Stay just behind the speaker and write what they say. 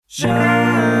Well,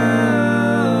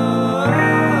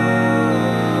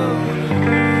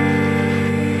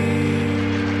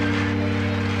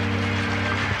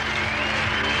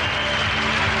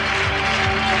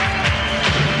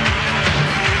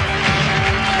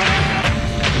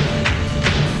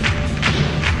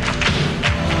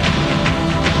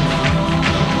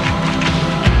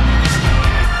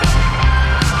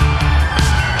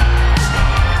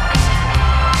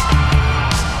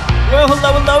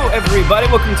 hello, everybody.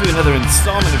 Welcome to another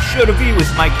installment of Show to Be with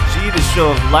Mike G, the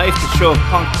show of life, the show of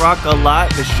punk rock a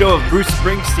lot, the show of Bruce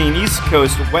Springsteen, East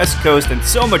Coast, West Coast, and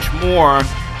so much more.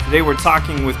 Today we're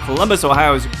talking with Columbus,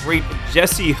 Ohio's great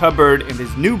Jesse Hubbard and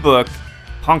his new book,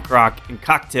 Punk Rock and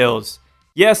Cocktails.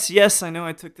 Yes, I know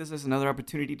I took this as another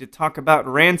opportunity to talk about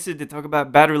Rancid, to talk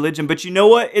about Bad Religion, but you know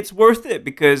what? It's worth it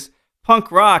because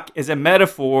punk rock is a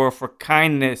metaphor for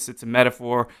kindness. It's a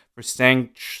metaphor for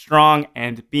staying strong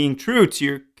and being true to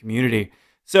your community.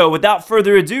 So without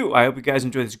further ado, I hope you guys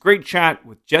enjoy this great chat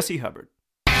with Jesse Hubbard.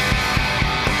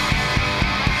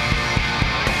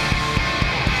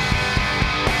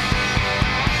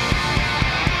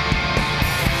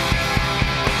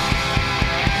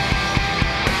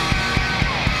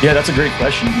 Yeah, that's a great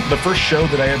question. The first show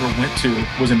that I ever went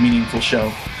to was a meaningful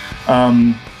show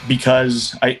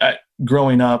because I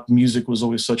growing up, music was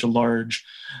always such a large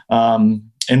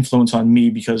influence on me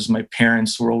because my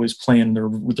parents were always playing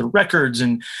with their records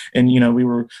and you know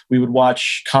we would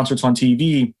watch concerts on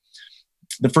TV.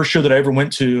 The first show that I ever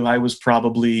went to, I was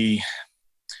probably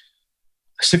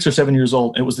 6 or 7 years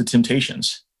old. It was the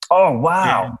Temptations. Oh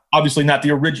wow! And obviously not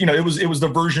the original. You know, it was the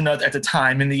version at the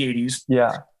time in the 80s.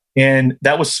 Yeah. And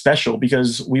that was special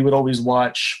because we would always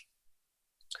watch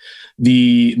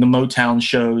the Motown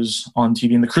shows on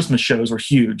TV, and the Christmas shows were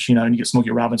huge, you know, and you get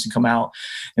Smokey Robinson come out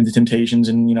and the Temptations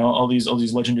and, you know, all these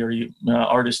legendary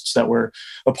artists that were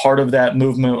a part of that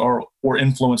movement or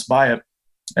influenced by it.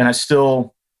 And I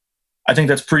think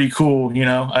that's pretty cool. You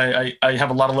know, I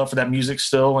have a lot of love for that music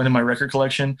still and in my record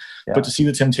collection, but to see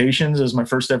the Temptations as my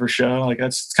first ever show, like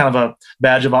that's kind of a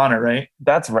badge of honor, right?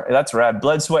 That's rad.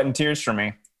 Blood, Sweat, and Tears for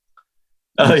me.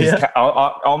 Yeah.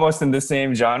 Almost in the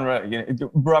same genre, you know,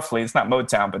 roughly. It's not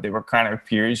Motown, but they were kind of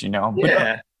peers, you know.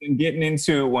 Yeah. But getting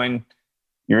into when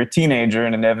you're a teenager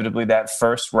and inevitably that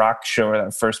first rock show or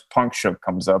that first punk show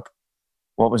comes up,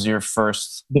 what was your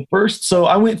first? So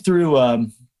I went through a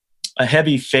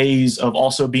heavy phase of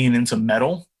also being into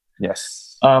metal. Yes.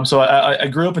 So I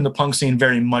grew up in the punk scene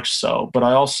very much so, but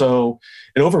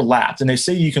it overlapped. And they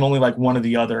say you can only like one or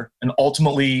the other. And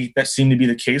ultimately that seemed to be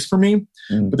the case for me.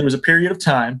 But there was a period of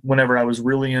time whenever I was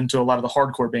really into a lot of the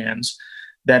hardcore bands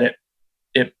that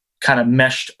it kind of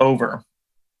meshed over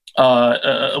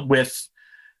with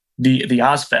the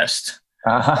Ozfest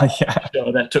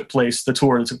show that took place, the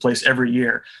tour that took place every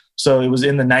year. So it was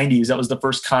in the 90s. That was the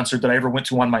first concert that I ever went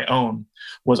to on my own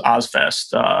was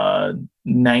Ozfest,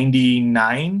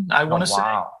 99, I want to say.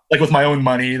 Like with my own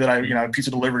money that a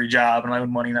pizza delivery job and my own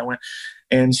money that went.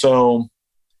 And so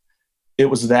it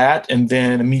was that, and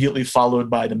then immediately followed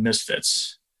by the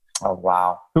Misfits. Oh,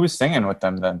 wow. Who was singing with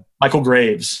them then? Michael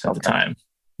Graves at the time.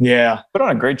 Yeah. Put on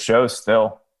a great show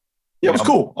still. Yeah, it was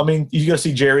cool. I mean, you got to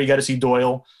see Jerry, you got to see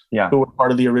Doyle, who were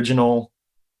part of the original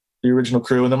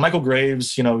crew. And then Michael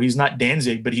Graves, you know, he's not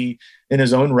Danzig, but he, in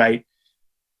his own right,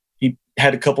 he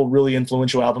had a couple really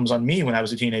influential albums on me when I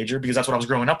was a teenager because that's what I was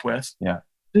growing up with. Yeah.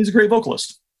 He's a great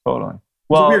vocalist. Totally.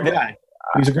 He's a weird guy.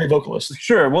 He's a great vocalist.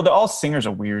 Sure. Well, all singers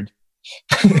are weird.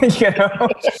 You know,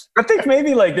 I think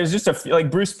maybe like there's just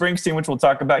like Bruce Springsteen, which we'll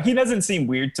talk about. He doesn't seem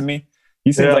weird to me.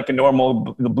 He seems like a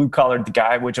normal, the blue collared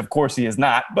guy, which of course he is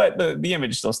not, but the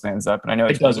image still stands up. And I know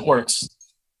it does. It works.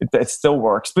 It still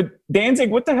works. But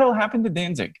Danzig, what the hell happened to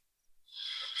Danzig?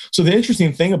 So the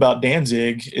interesting thing about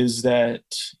Danzig is that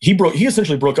he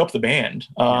essentially broke up the band.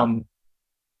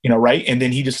 You know, right? And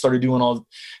then he just started doing all,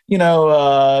 you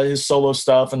know, his solo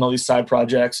stuff and all these side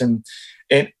projects. And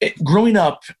growing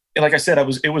up, like I said,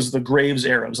 it was the Graves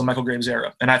era. It was the Michael Graves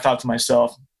era. And I thought to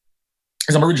myself,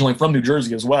 because I'm originally from New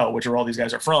Jersey as well, which are all these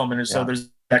guys are from. And so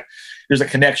there's a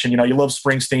connection. You know, you love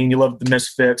Springsteen, you love the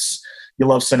Misfits, you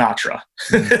love Sinatra.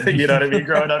 You know what I mean?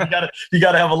 Growing up, you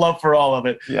gotta have a love for all of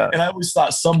it. Yeah. And I always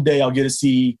thought someday I'll get to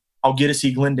see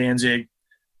Glenn Danzig,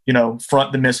 you know,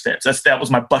 front the Misfits. That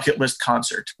was my bucket list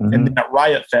concert. Mm-hmm. And then at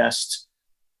Riot Fest,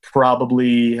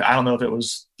 probably, I don't know if it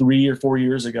was 3 or 4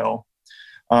 years ago,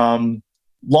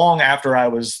 long after I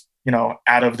was, you know,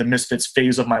 out of the Misfits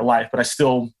phase of my life, but I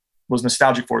still was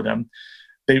nostalgic for them.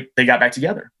 They got back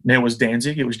together. And it was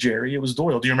Danzig, it was Jerry, it was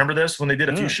Doyle. Do you remember this when they did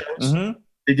a few shows? Mm-hmm.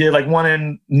 They did like one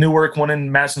in Newark, one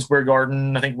in Madison Square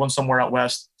Garden, I think one somewhere out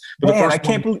west. But Man, I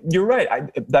can't believe you're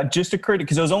right. That just occurred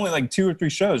because it was only like 2 or 3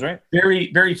 shows, right?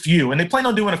 Very, very few. And they plan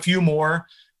on doing a few more.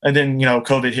 And then,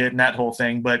 COVID hit and that whole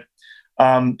thing. But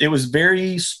it was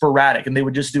very sporadic, and they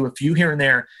would just do a few here and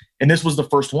there. And this was the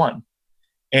first one.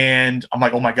 And I'm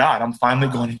like, oh my God, I'm finally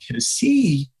going to get to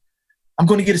see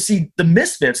the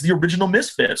Misfits, the original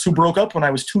Misfits, who broke up when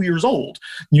I was 2 years old.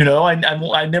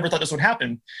 I never thought this would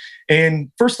happen.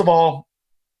 And first of all,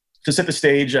 to set the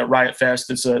stage at Riot Fest,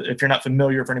 if you're not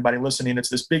familiar, for anybody listening, it's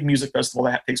this big music festival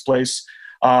that takes place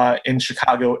in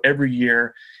Chicago every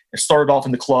year. It started off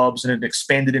in the clubs, and it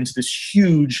expanded into this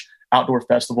huge outdoor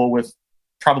festival with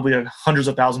probably hundreds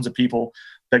of thousands of people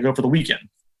that go for the weekend.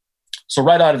 So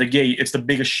right out of the gate, it's the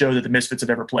biggest show that the Misfits have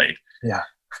ever played. Yeah.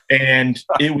 And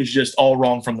it was just all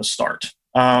wrong from the start.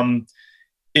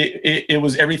 It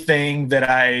was everything that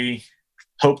I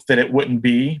hoped that it wouldn't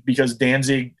be, because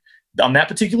Danzig, on that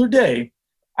particular day,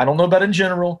 I don't know about in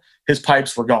general, his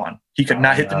pipes were gone. He could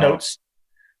not hit the notes.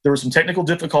 There were some technical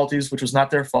difficulties, which was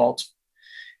not their fault.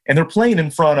 And they're playing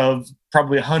in front of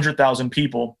probably 100,000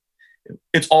 people.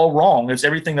 It's all wrong. It's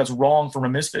everything that's wrong from a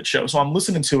Misfit show. So I'm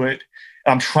listening to it,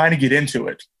 and I'm trying to get into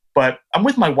it. But I'm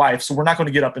with my wife, so we're not going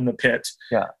to get up in the pit.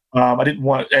 Yeah.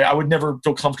 I would never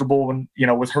feel comfortable when,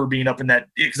 with her being up in that,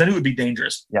 because I knew it would be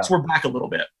dangerous. Yeah. So we're back a little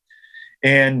bit.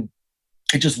 And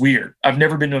it's just weird. I've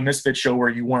never been to a Misfit show where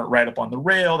you weren't right up on the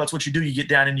rail. That's what you do. You get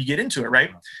down and you get into it, right?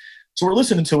 So we're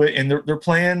listening to it, and they're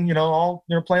playing,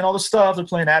 they're playing all the stuff. They're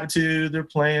playing Attitude. They're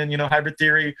playing, Hybrid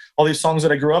Theory, all these songs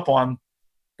that I grew up on.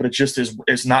 But it just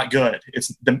it's not good.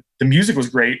 It's the music was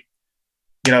great.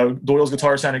 Doyle's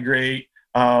guitar sounded great.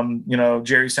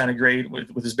 Jerry sounded great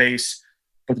with his bass,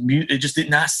 but it just did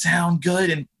not sound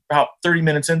good. And about 30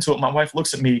 minutes into it, my wife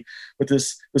looks at me with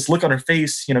this look on her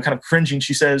face, kind of cringing.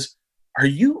 She says, "Are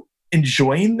you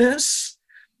enjoying this?"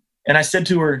 And I said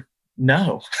to her,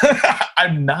 "No,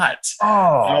 I'm not.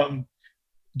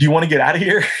 Do you want to get out of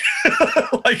here?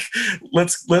 Like,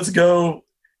 let's go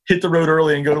hit the road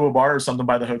early and go to a bar or something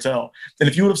by the hotel." And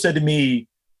if you would have said to me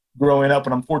growing up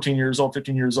when I'm 14 years old,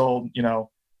 15 years old, you're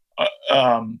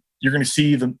going to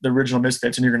see the original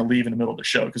Misfits and you're going to leave in the middle of the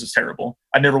show because it's terrible,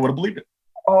 I never would have believed it.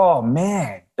 Oh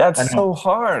man, that's so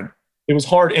hard. It was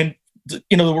hard. And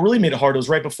what really made it hard was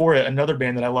right before it, another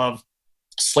band that I love,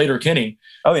 Sleater-Kinney.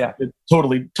 Oh yeah.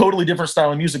 Totally different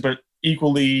style of music, but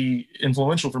equally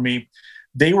influential for me.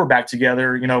 They were back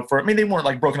together, they weren't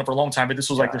like broken up for a long time, but this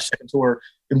was like their second tour.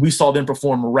 And we saw them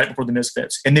perform right before the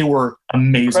Misfits, and they were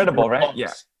amazing. Incredible, right?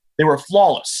 Yeah. They were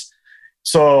flawless.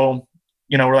 So,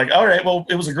 we're like, all right, well,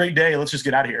 it was a great day. Let's just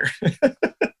get out of here.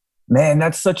 Man,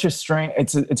 that's such a strange,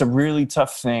 it's a really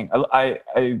tough thing.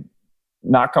 I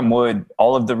knock on wood,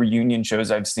 all of the reunion shows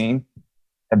I've seen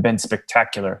have been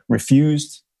spectacular.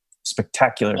 Refused,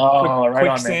 spectacular.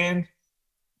 Quicksand,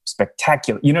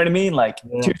 spectacular. You know what I mean? Like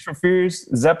Tears for Fears,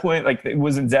 Zeppelin, like it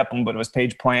wasn't Zeppelin, but it was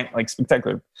Page Plant, like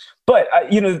spectacular. But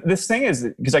this thing is,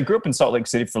 because I grew up in Salt Lake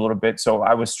City for a little bit, so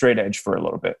I was straight edge for a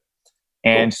little bit.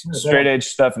 And straight edge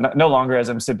stuff, no longer, as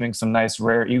I'm sipping some nice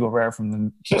rare Eagle Rare from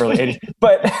the early 80s.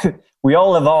 But we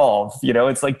all evolve,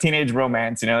 it's like teenage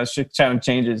romance, it's just kind of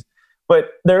changes.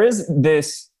 But there is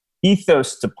this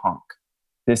ethos to punk,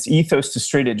 this ethos to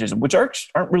straight edgism, which aren't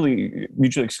really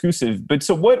mutually exclusive. But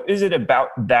so what is it about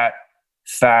that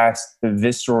fast,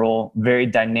 visceral, very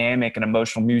dynamic and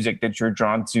emotional music that you're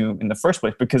drawn to in the first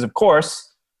place? Because of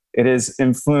course, it has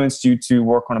influenced you to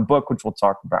work on a book, which we'll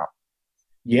talk about.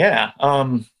 Yeah.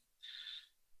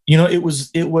 It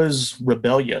was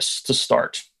rebellious to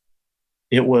start.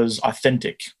 It was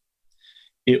authentic.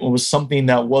 It was something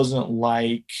that wasn't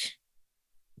like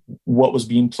what was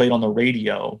being played on the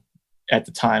radio at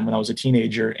the time when I was a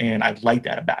teenager. And I liked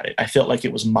that about it. I felt like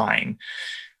it was mine.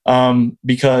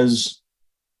 Because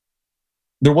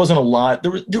there wasn't a lot,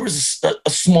 there was a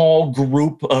small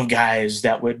group of guys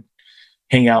that would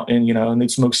hang out and, and they'd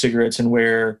smoke cigarettes and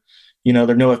wear, their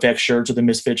NoFX shirts or the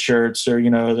Misfit shirts or,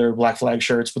 their Black Flag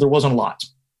shirts, but there wasn't a lot.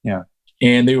 Yeah.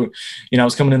 And they were, I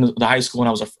was coming into the high school and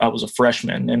I was a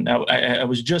freshman, and I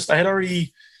had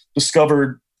already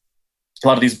discovered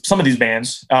some of these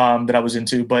bands that I was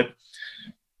into, but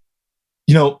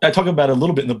I talk about it a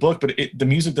little bit in the book, but the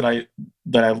music that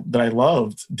I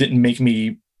loved didn't make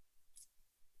me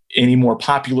any more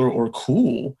popular or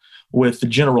cool with the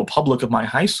general public of my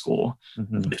high school.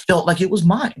 Mm-hmm. It felt like it was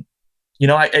mine.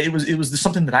 It was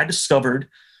something that I discovered,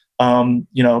 going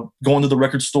to the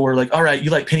record store, like, all right,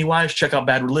 you like Pennywise, check out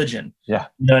Bad Religion. Yeah.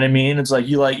 You know what I mean? It's like,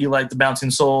 you like the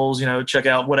Bouncing Souls, check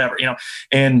out whatever,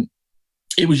 and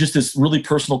it was just this really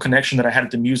personal connection that I had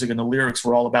with the music, and the lyrics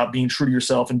were all about being true to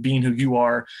yourself and being who you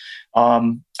are.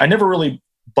 I never really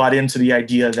bought into the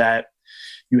idea that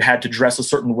you had to dress a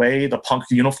certain way, the punk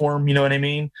uniform, you know what I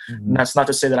mean? Mm-hmm. And that's not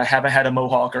to say that I haven't had a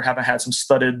mohawk or haven't had some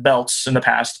studded belts in the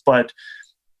past, but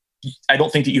I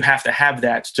don't think that you have to have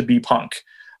that to be punk.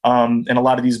 And a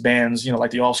lot of these bands, you know,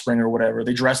 like the Offspring or whatever,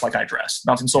 they dress like I dress.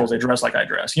 Mountain Souls, they dress like I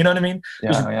dress. You know what I mean?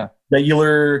 Yeah.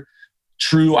 Regular,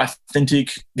 true,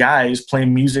 authentic guys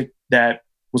playing music that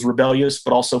was rebellious,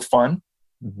 but also fun.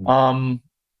 Mm-hmm.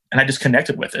 And I just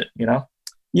connected with it, you know?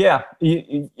 Yeah,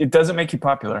 it doesn't make you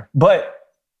popular. But,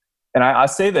 and I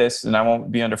say this, and I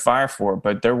won't be under fire for it,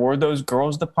 but there were those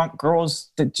girls, the punk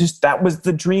girls, that was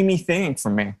the dreamy thing for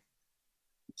me.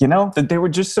 You know, that they were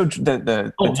just so, not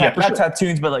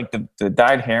tattoos, but like the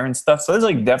dyed hair and stuff. So there's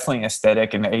like definitely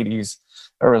aesthetic in the 80s,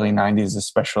 early 90s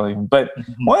especially. But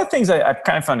one of the things I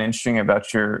kind of found interesting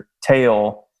about your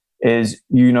tale is,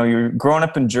 you know, you're growing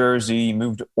up in Jersey, you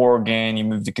moved to Oregon, you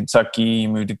moved to Kentucky, you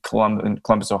moved to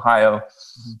Columbus, Ohio.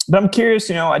 Mm-hmm. But I'm curious,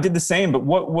 you know, I did the same, but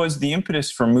what was the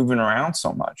impetus for moving around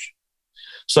so much?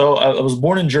 So I was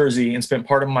born in Jersey and spent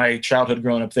part of my childhood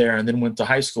growing up there, and then went to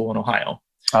high school in Ohio.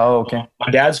 Oh, okay.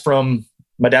 My dad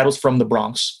was from the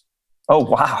Bronx. Oh,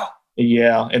 wow.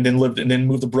 Yeah. And then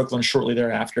moved to Brooklyn shortly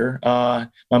thereafter. My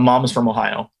mom is from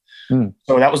Ohio. So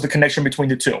that was the connection between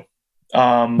the two.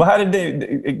 Well, how did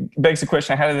it begs the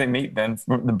question, how did they meet then?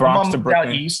 From the Bronx to Brooklyn?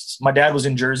 Out east. My dad was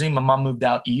in Jersey. My mom moved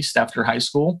out east after high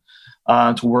school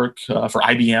to work for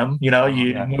IBM. You know,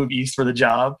 move east for the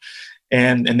job,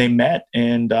 and they met,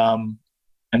 and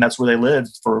that's where they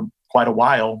lived for quite a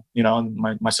while. You know, and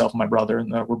myself and my brother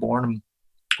were born, and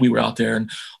we were out there, and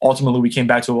ultimately we came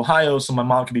back to Ohio so my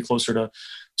mom could be closer to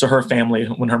her family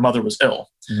when her mother was ill.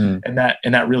 Mm-hmm.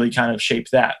 And that really kind of shaped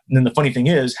that. And then the funny thing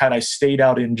is, had I stayed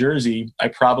out in Jersey, I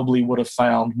probably would have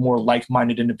found more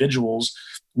like-minded individuals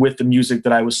with the music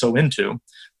that I was so into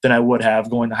than I would have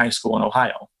going to high school in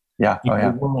Ohio. Yeah.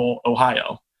 Rural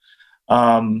Ohio,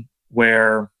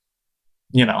 where,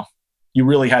 you know, you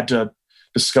really had to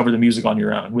discover the music on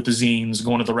your own with the zines,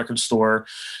 going to the record store,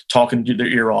 talking their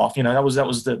ear off. You know, that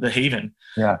was the haven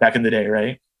back in the day,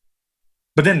 right?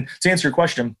 But then to answer your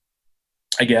question,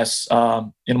 I guess,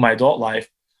 in my adult life,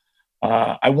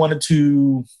 I wanted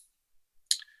to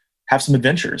have some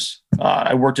adventures.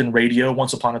 I worked in radio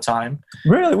once upon a time.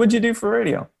 Really? What'd you do for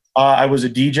radio? I was a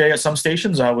DJ at some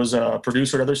stations. I was a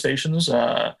producer at other stations.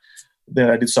 Then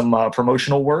I did some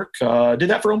promotional work. Did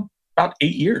that for about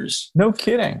 8 years. No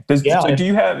kidding. So do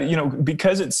you have, you know,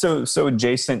 because it's so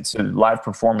adjacent to live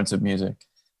performance of music,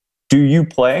 do you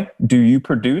play? Do you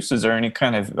produce? Is there any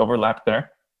kind of overlap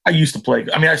there? I used to play.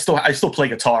 I mean, I still play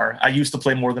guitar. I used to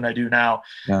play more than I do now,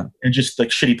 and just like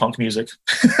shitty punk music.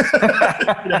 You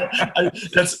know,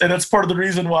 that's part of the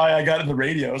reason why I got in the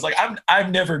radio. It's like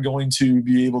I'm never going to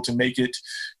be able to make it.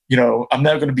 You know, I'm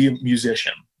never going to be a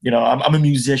musician. You know, I'm a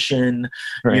musician.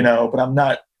 Right. You know, but I'm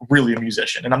not really a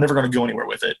musician, and I'm never going to go anywhere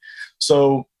with it.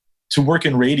 So to work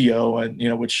in radio, and you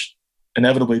know, which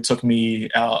inevitably took me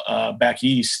out back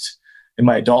east in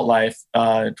my adult life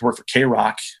to work for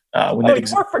K-Rock. You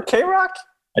worked for K-Rock?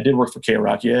 I did work for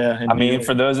K-Rock, yeah. I mean,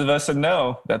 for those of us that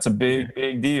know, that's a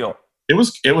big deal. It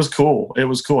was cool. It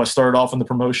was cool. I started off in the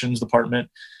promotions department,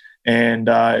 and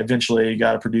eventually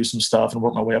got to produce some stuff and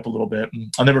work my way up a little bit.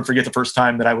 And I'll never forget the first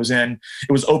time that I was in.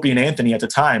 It was Opie and Anthony at the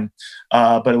time,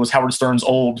 but it was Howard Stern's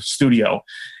old studio.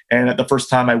 And at the first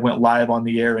time I went live on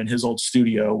the air in his old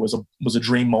studio was a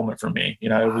dream moment for me. You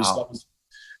know,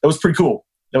 it was pretty cool.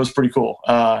 That was pretty cool.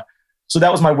 So that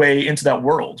was my way into that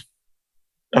world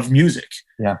of music.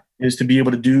 Yeah, is to be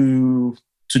able to do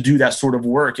that sort of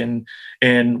work and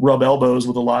rub elbows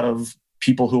with a lot of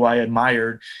people who I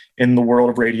admired in the world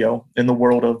of radio, in the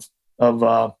world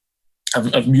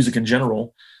of music in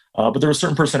general. But there were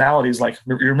certain personalities, like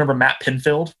you remember Matt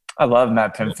Pinfield? I love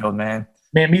Matt Pinfield, man.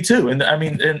 Man, me too. And I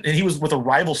mean, and he was with a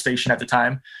rival station at the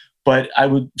time, but I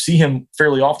would see him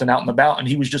fairly often out and about, and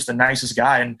he was just the nicest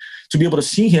guy. And to be able to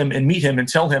see him and meet him and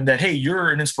tell him that, hey, you're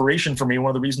an inspiration for me,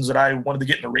 one of the reasons that I wanted to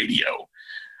get into radio.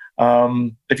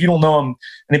 If you don't know him,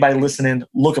 anybody listening,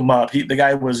 look him up. The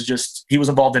guy was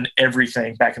involved in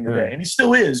everything back in the day, and he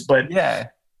still is, but yeah,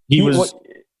 he was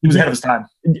ahead of his time.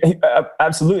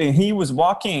 Absolutely. He was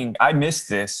walking. I missed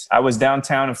this. I was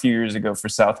downtown a few years ago for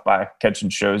South by, catching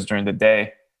shows during the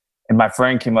day. And my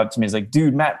friend came up to me. He's like,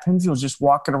 dude, Matt Pinfield's just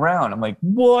walking around. I'm like,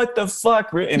 what the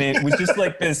fuck? And it was just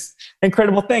like this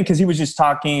incredible thing, because he was just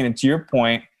talking. And to your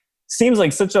point, seems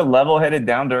like such a level-headed,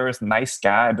 down-to-earth, nice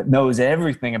guy, but knows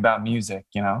everything about music,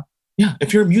 you know? Yeah.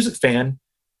 If you're a music fan,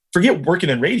 forget working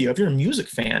in radio. If you're a music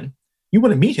fan, you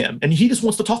want to meet him, and he just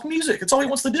wants to talk music. That's all he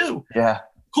wants to do. Yeah.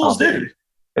 Coolest dude.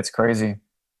 It's crazy.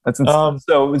 That's insane.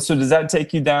 So does that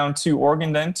take you down to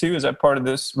Oregon then too? Is that part of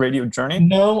this radio journey?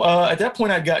 No, at that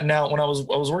point I'd gotten out when I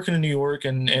was working in New York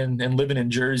and living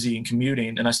in Jersey and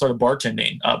commuting, and I started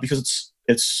bartending because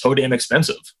it's so damn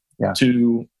expensive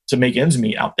to make ends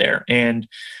meet out there. And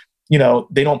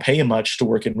they don't pay you much to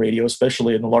work in radio,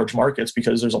 especially in the large markets,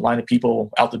 because there's a line of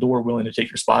people out the door willing to take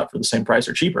your spot for the same price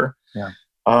or cheaper. Yeah.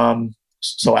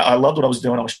 So I loved what I was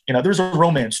doing. I was, there's a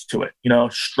romance to it,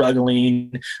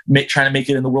 struggling, trying to make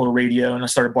it in the world of radio. And I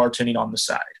started bartending on the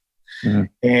side.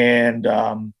 Mm-hmm. And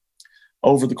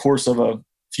over the course of a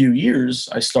few years,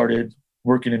 I started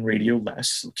working in radio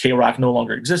less. K-Rock no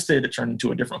longer existed. It turned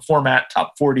into a different format,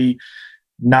 top 40,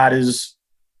 not as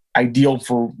ideal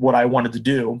for what I wanted to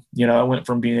do. I went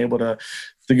from being able to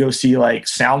go see like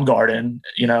Soundgarden,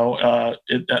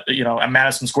 at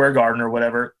Madison Square Garden or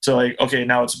whatever, to like, okay,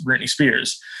 now it's Britney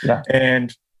Spears. Yeah.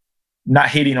 And not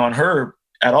hating on her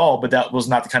at all, but that was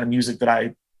not the kind of music that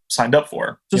I signed up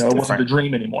for. It wasn't the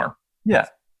dream anymore. Yeah.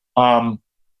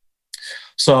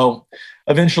 So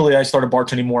eventually I started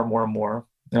bartending more and more and more.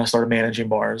 And I started managing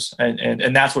bars,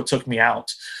 and that's what took me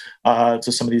out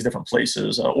to some of these different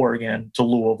places, Oregon, to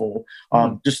Louisville.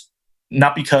 Just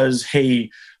not because, hey,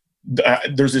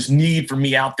 there's this need for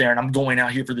me out there and I'm going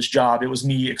out here for this job. It was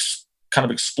me kind of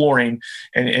exploring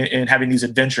and having these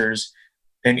adventures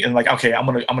and like, okay, I'm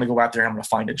gonna go out there and I'm gonna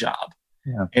find a job.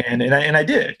 Yeah. And I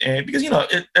did, and because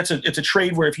it's a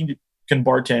trade where if you can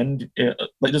bartend,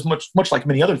 like there's much like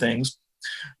many other things,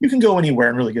 you can go anywhere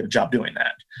and really get a job doing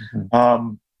that.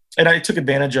 Mm-hmm. And I took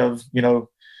advantage of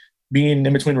being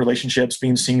in between relationships,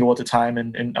 being single at the time,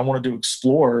 and I wanted to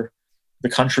explore the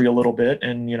country a little bit,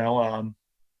 and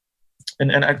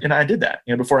and I did that,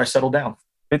 before I settled down.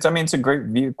 It's a great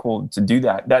vehicle to do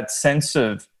that. That sense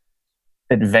of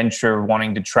adventure,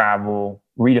 wanting to travel,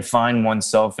 redefine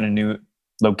oneself in a new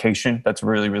location. That's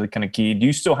really, really kind of key. Do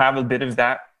you still have a bit of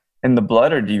that in the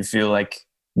blood, or do you feel like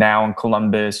now in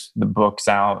Columbus, the book's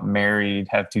out, married,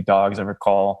 have 2 dogs, I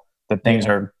recall, that things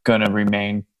are going to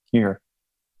remain here?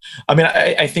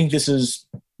 I think this is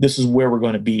where we're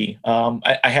going to be.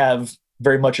 I have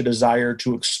very much a desire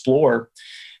to explore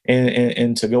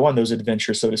and to go on those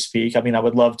adventures, so to speak. I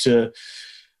would love to,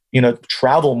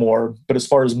 travel more, but as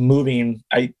far as moving,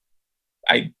 I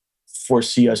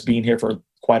foresee us being here for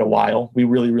quite a while. We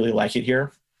really, really like it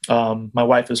here. My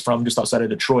wife is from just outside of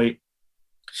Detroit,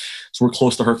 so we're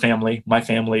close to her family. My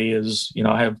family is,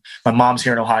 I have my mom's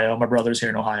here in Ohio, my brother's here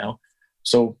in Ohio.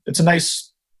 So it's a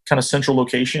nice kind of central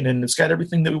location, and it's got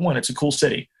everything that we want. It's a cool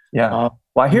city. Yeah.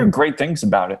 Well, I hear great things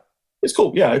about it. It's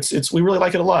cool. Yeah. We really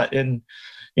like it a lot. And,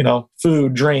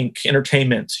 food, drink,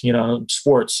 entertainment,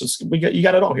 sports, you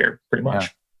got it all here pretty much. Yeah.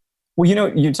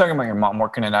 Well, you're talking about your mom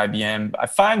working at IBM. I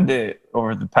find that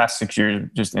over the past 6 years,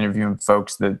 just interviewing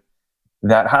folks,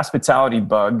 that hospitality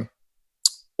bug,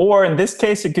 or in this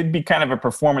case, it could be kind of a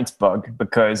performance bug,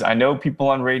 because I know people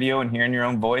on radio and hearing your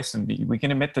own voice, and we can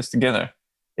admit this together.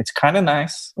 It's kind of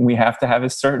nice. We have to have a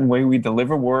certain way we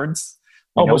deliver words.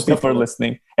 Most people are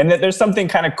listening. And that there's something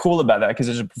kind of cool about that, because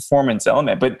there's a performance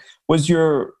element. But was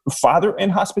your father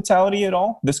in hospitality at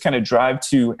all? This kind of drive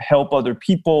to help other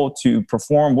people, to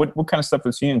perform? What kind of stuff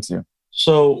was he into?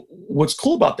 So what's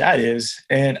cool about that is,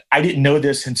 and I didn't know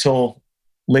this until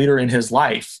later in his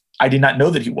life, I did not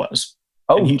know that he was.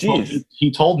 Oh,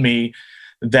 he told me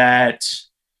that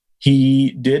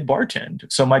he did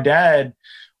bartend. So my dad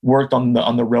worked on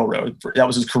the railroad. That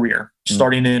was his career,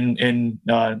 starting in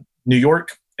New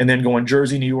York, and then going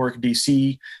Jersey, New York,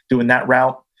 DC, doing that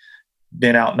route.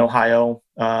 Then out in Ohio,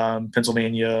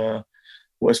 Pennsylvania,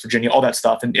 West Virginia, all that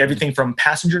stuff. And everything from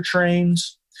passenger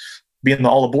trains, being the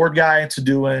all aboard guy, to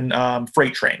doing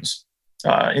freight trains,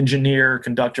 engineer,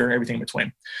 conductor, everything in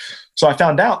between. So I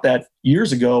found out that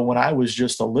years ago, when I was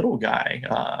just a little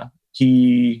guy,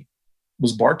 he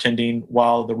was bartending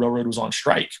while the railroad was on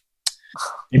strike.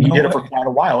 And he did it for quite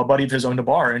a while. A buddy of his owned a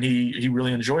bar, and he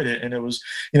really enjoyed it. And it was,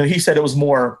 he said it was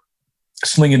more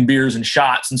slinging beers and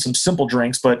shots and some simple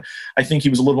drinks, but I think he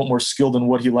was a little bit more skilled in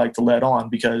what he liked to let on,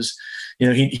 because,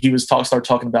 he was started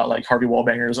talking about like Harvey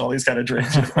Wallbangers and all these kind of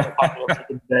drinks.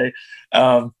 Today.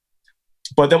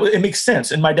 But it makes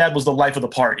sense. And my dad was the life of the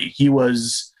party. He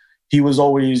was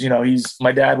always,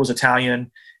 my dad was Italian,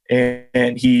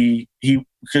 and he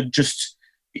could just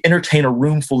entertain a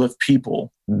room full of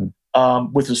people.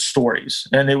 With his stories,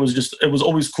 and it was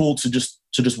always cool to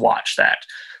just watch that.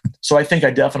 So I think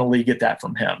I definitely get that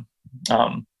from him.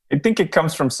 I think it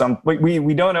comes from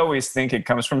we don't always think it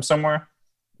comes from somewhere,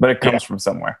 but it comes from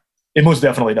somewhere. It most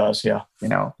definitely does. Yeah.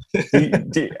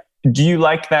 Do you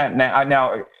like that now?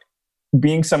 Now,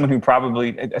 being someone who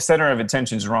probably, a center of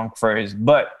attention is the wrong phrase,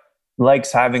 but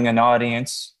likes having an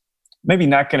audience, maybe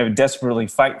not going to desperately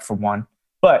fight for one,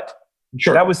 but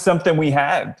Sure. that was something we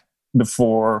had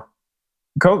before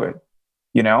COVID,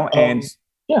 you know? And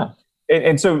yeah.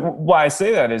 And so why I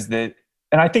say that is that,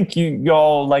 and I think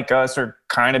y'all like us are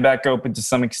kind of back open to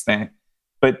some extent,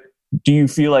 but do you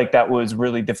feel like that was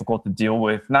really difficult to deal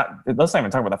with? Let's not even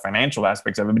talk about the financial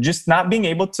aspects of it, but just not being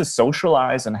able to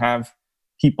socialize and have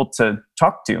people to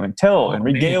talk to and tell and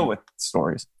regale with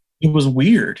stories. It was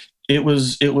weird. It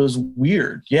was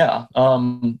weird. Yeah.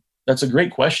 That's a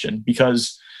great question,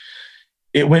 because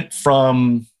it went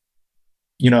from,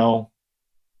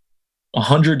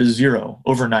 100 to 0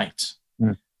 overnight.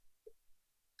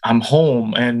 I'm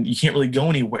home and you can't really go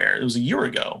anywhere. It was a year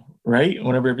ago, right?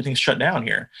 Whenever everything's shut down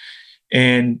here.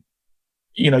 And,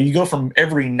 you go from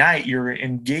every night you're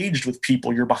engaged with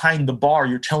people, you're behind the bar,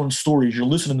 you're telling stories, you're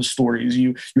listening to stories,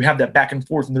 you have that back and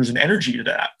forth, and there's an energy to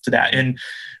that. And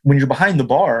when you're behind the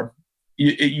bar,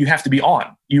 you have to be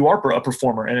on. You are a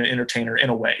performer and an entertainer in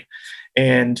a way.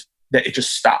 And that it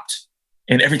just stopped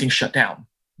and everything shut down.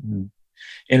 Mm-hmm.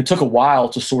 And it took a while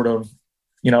to sort of,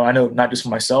 I know not just for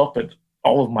myself, but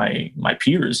all of my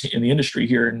peers in the industry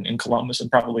here in Columbus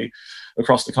and probably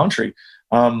across the country.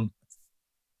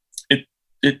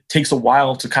 It takes a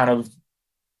while to kind of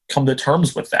come to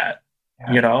terms with that,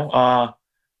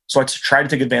 So I tried to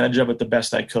take advantage of it the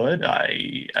best I could.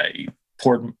 I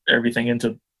poured everything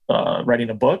into writing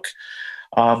a book.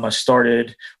 I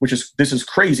started, this is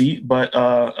crazy, but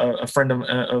a friend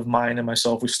of mine and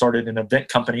myself, we started an event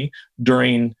company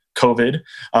during COVID,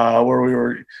 where we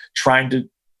were trying to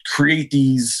create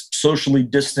these socially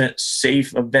distant,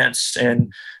 safe events.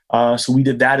 And so we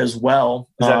did that as well.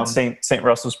 Is that St.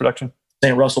 Russell's production?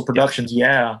 St. Russell Productions,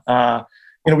 yeah.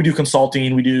 We do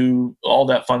consulting, we do all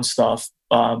that fun stuff,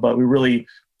 but we really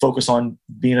focus on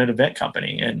being an event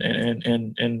company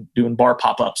and doing bar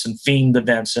pop-ups and themed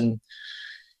events. And,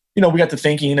 we got to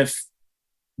thinking, if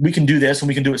we can do this and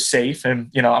we can do it safe, and,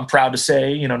 I'm proud to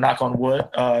say, knock on wood,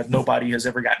 nobody has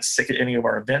ever gotten sick at any of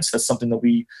our events. That's something that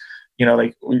we're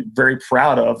very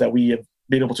proud of, that we have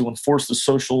been able to enforce the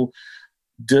social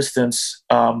distance,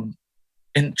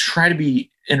 and try to be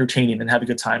entertaining and have a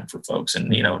good time for folks,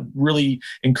 and really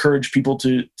encourage people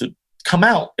to come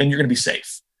out, and you're going to be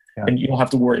safe. Yeah. And you don't have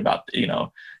to worry about you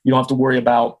don't have to worry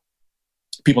about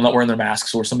people not wearing their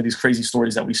masks or some of these crazy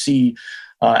stories that we see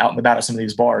out and about at some of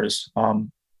these bars.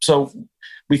 So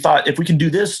we thought, if we can do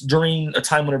this during a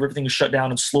time whenever everything is shut down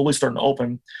and slowly starting to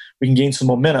open, we can gain some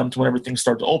momentum to whenever things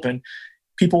start to open.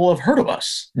 People will have heard of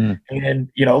us, and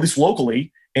at least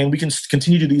locally, and we can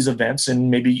continue to do these events and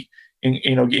maybe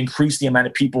increase the amount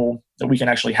of people that we can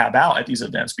actually have out at these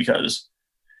events, because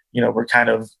we're kind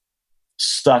of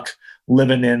stuck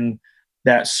living in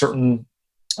that certain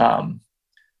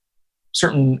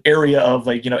area of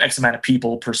X amount of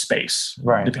people per space,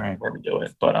 depending on where we do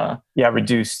it. But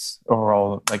reduced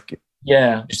overall,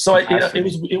 So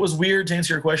it was weird, to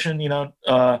answer your question.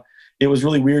 It was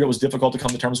really weird. It was difficult to come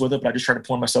to terms with it, but I just tried to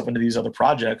pour myself into these other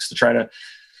projects to try to,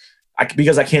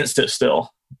 because I can't sit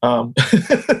still. I'm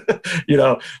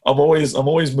always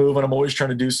moving. I'm always trying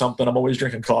to do something. I'm always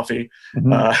drinking coffee.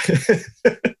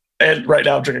 Mm-hmm. And right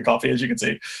now I'm drinking coffee, as you can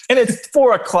see. And it's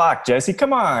 4:00, Jesse.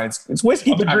 Come on. It's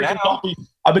whiskey time now.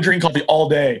 I've been drinking coffee all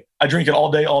day. I drink it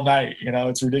all day, all night.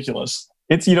 It's ridiculous.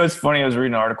 It's funny. I was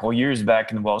reading an article years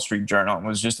back in the Wall Street Journal. It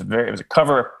was it was a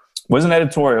cover. It wasn't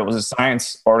editorial. It was a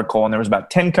science article. And there was about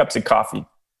 10 cups of coffee.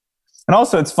 And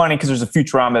also it's funny because there's a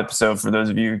Futurama episode, for those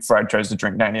of you, Fry tries to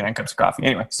drink 99 cups of coffee.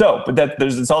 Anyway, it's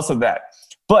also that.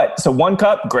 But so 1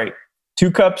 cup, great. 2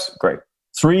 cups, great.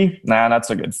 3, not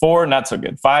so good. 4, not so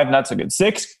good. 5, not so good.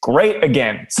 6, great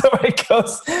again. So it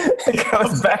goes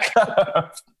back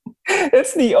up.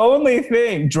 It's the only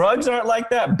thing. Drugs aren't like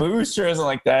that. Booze sure isn't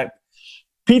like that.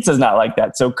 Pizza's not like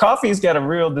that. So coffee's got a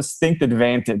real distinct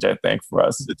advantage, I think, for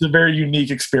us. It's a very unique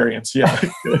experience. Yeah.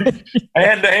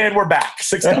 and we're back.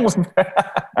 6 cups.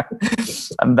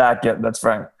 I'm back. Yeah, that's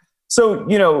right. So,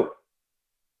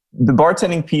 the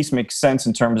bartending piece makes sense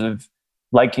in terms of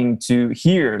liking to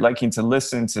hear, liking to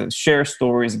listen, to share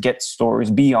stories, get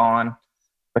stories, be on,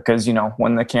 because,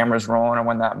 when the camera's rolling or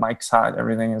when that mic's hot,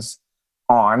 everything is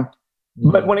on.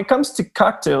 Mm-hmm. But when it comes to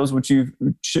cocktails, which you've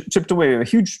chipped away a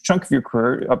huge chunk of your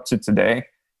career up to today,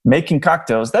 making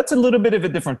cocktails, that's a little bit of a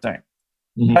different thing.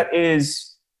 Mm-hmm. That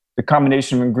is the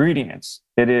combination of ingredients.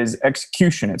 It is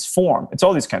execution. It's form. It's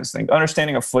all these kinds of things,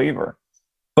 understanding of flavor.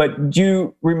 But do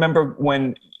you remember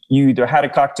when you either had a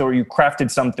cocktail or you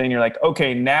crafted something, you're like,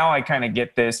 okay, now I kind of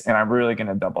get this and I'm really going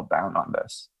to double down on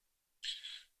this?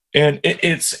 And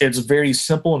it's very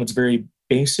simple and it's very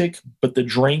basic, but the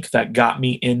drink that got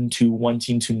me into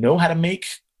wanting to know how to make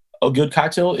a good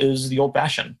cocktail is the old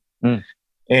fashioned.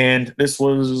 And this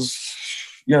was,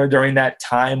 during that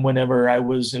time whenever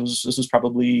this was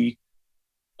probably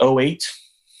 08,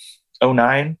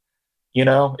 09,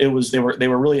 they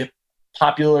were really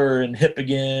popular and hip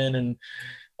again. And,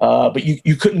 but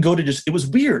you couldn't go to it was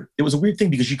weird. It was a weird thing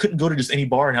because you couldn't go to just any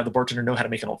bar and have the bartender know how to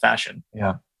make an old fashioned.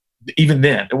 Yeah. Even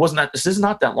then, this is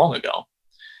not that long ago.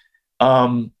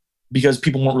 Because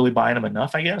people weren't really buying them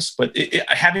enough, I guess. But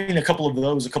having a couple of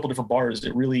those, a couple different bars,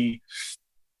 it really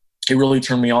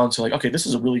turned me on to like, okay, this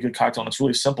is a really good cocktail and it's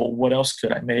really simple. What else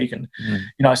could I make? And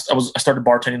I started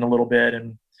bartending a little bit,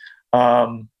 and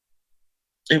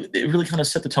it really kind of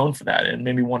set the tone for that and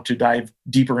made me want to dive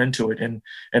deeper into it and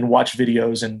watch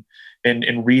videos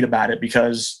and read about it,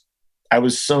 because I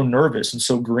was so nervous and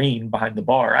so green behind the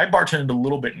bar. I bartended a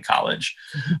little bit in college,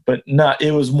 but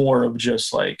it was more of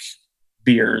just like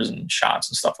beers and shots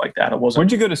and stuff like that. It wasn't.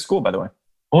 Where'd you go to school, by the way?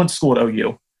 I went to school at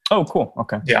OU. Oh, cool.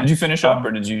 Okay. Yeah. Did you finish up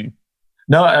or did you?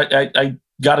 No, I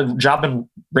got a job in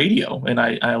radio and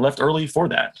I left early for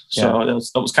that. So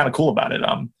that was kind of cool about it.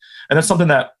 And that's something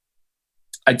that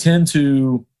I tend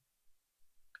to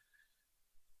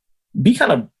be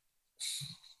kind of,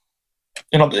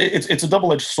 it's a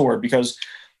double-edged sword, because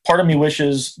part of me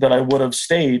wishes that I would have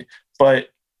stayed, but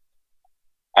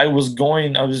I was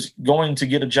going to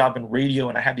get a job in radio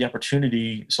and I had the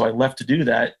opportunity. So I left to do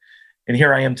that. And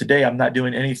here I am today. I'm not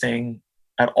doing anything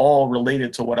at all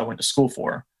related to what I went to school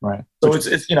for. Right. So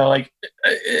it's like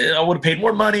I would have paid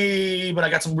more money, but I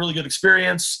got some really good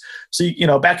experience. So,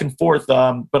 back and forth.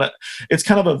 But it's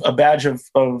kind of a badge of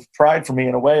pride for me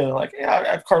in a way. Like,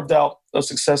 I've carved out a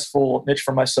successful niche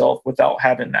for myself without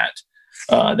having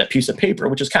that piece of paper,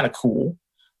 which is kind of cool.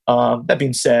 That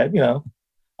being said,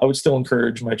 I would still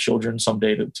encourage my children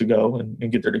someday to go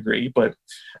and get their degree. But,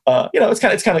 it's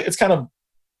kind of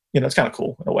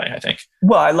cool in a way, I think.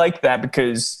 Well, I like that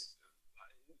because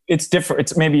it's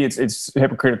different. It's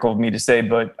hypocritical of me to say,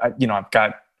 but I've got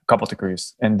a couple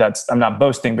degrees, and I'm not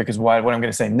boasting, because what I'm going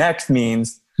to say next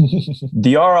means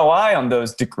the ROI on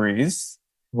those degrees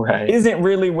isn't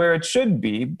really where it should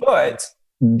be, but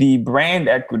the brand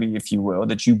equity, if you will,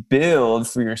 that you build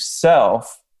for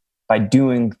yourself by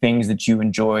doing things that you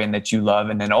enjoy and that you love,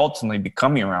 and then ultimately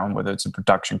becoming around, whether it's a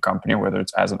production company or whether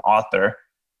it's as an author,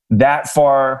 that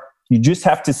far, you just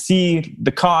have to see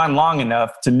the con long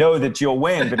enough to know that you'll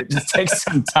win, but it just takes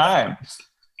some time.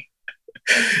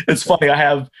 It's funny. I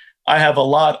have a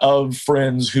lot of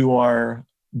friends who are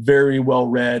very well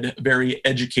read, very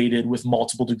educated with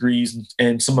multiple degrees,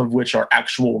 and some of which are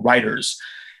actual writers.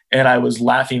 And I was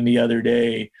laughing the other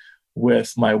day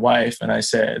with my wife, and I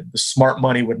said, the smart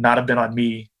money would not have been on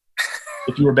me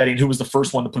if you were betting who was the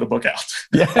first one to put a book out.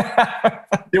 Yeah.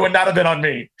 It would not have been on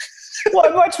me. Well,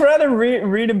 I'd much rather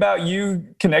read about you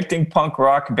connecting punk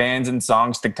rock bands and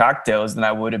songs to cocktails than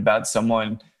I would about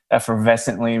someone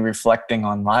effervescently reflecting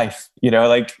on life.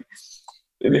 Yeah.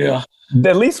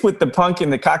 At least with the punk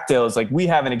and the cocktails, like, we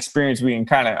have an experience we can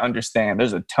kind of understand.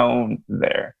 There's a tone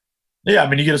there. Yeah,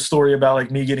 you get a story about like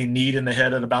me getting kneed in the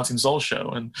head at a Bouncing Soul show,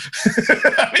 and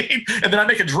and then I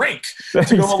make a drink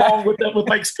to go along with that with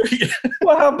my experience.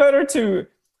 Well, how better to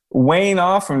wane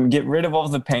off and get rid of all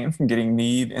the pain from getting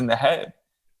kneed in the head?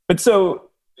 But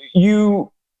so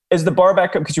you, as the bar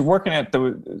backup, because you're working at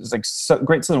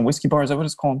Great Southern Whiskey Bar, is that what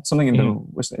it's called? Something in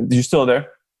the. You're still there?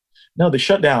 No, they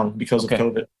shut down because of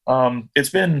COVID.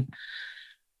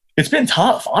 It's been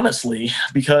tough, honestly,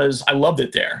 because I loved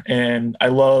it there, and I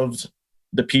loved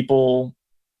the people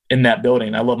in that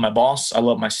building. I love my boss. I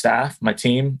love my staff, my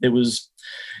team.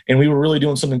 And we were really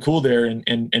doing something cool there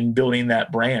and building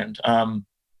that brand. And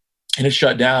it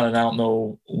shut down, and I don't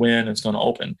know when it's going to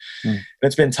open. And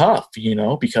it's been tough,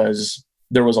 because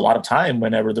there was a lot of time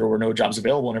whenever there were no jobs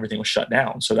available and everything was shut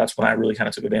down. So that's when I really kind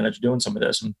of took advantage of doing some of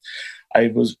this. And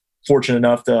I was fortunate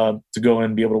enough to go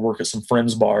and be able to work at some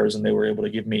friends' bars, and they were able to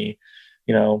give me,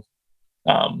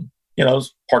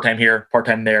 part-time here,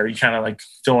 part-time there. You kind of like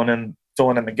filling in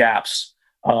the gaps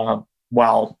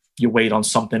while you wait on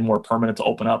something more permanent to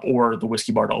open up, or the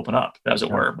whiskey bar to open up, as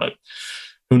it were. But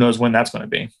who knows when that's going to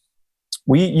be.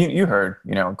 You heard,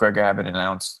 Greg Abbott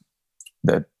announced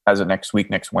that as of next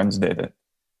Wednesday, that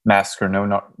masks are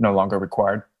no longer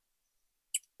required.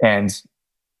 And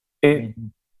it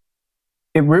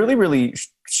really, really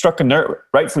struck a nerve,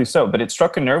 rightfully so, but it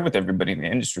struck a nerve with everybody in the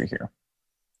industry here.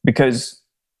 Because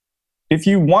if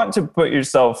you want to put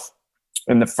yourself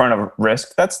in the front of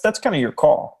risk, that's kind of your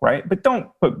call, right? But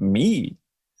don't put me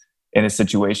in a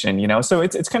situation, So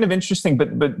it's kind of interesting.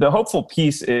 But the hopeful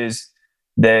piece is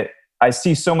that I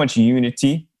see so much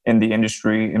unity in the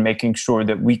industry and making sure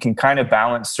that we can kind of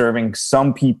balance serving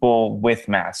some people with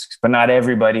masks, but not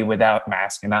everybody without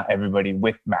masks and not everybody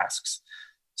with masks.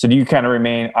 So do you kind of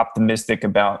remain optimistic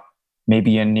about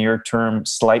maybe a near-term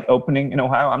slight opening in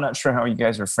Ohio? I'm not sure how you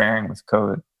guys are faring with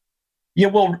COVID. Yeah,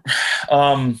 well,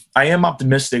 I am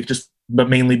optimistic, but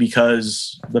mainly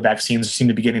because the vaccines seem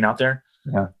to be getting out there.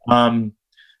 Yeah.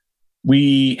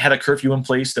 We had a curfew in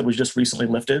place that was just recently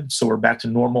lifted, so we're back to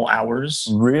normal hours.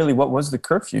 Really? What was the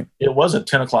curfew? It was a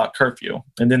 10 o'clock curfew,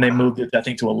 and then they moved it, I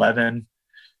think, to 11.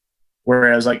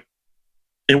 Whereas, like,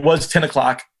 it was 10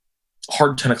 o'clock,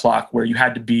 hard 10 o'clock, where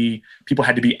people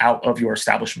had to be out of your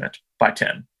establishment by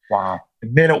 10. Wow.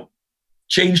 And then it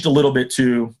changed a little bit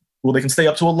to, well, they can stay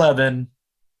up to 11,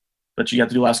 but you have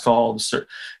to do last call.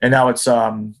 And now it's, I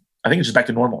think it's just back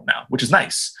to normal now, which is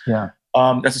nice. Yeah.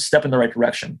 That's a step in the right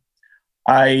direction.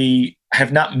 I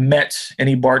have not met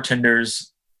any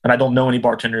bartenders, and I don't know any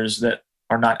bartenders that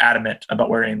are not adamant about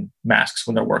wearing masks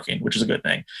when they're working, which is a good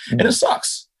thing. Mm-hmm. And it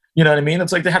sucks. You know what I mean?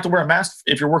 It's like they have to wear a mask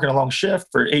if you're working a long shift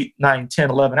for 8, 9,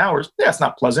 10, 11 hours. Yeah, it's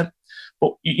not pleasant,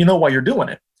 but you know why you're doing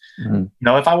it. Mm-hmm. You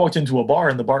know, if I walked into a bar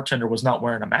and the bartender was not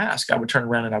wearing a mask, I would turn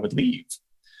around and I would leave.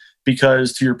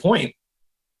 Because to your point,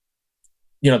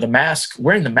 you know,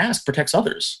 wearing the mask protects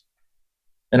others.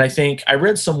 And I think I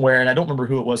read somewhere, and I don't remember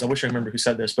who it was. I wish I remember who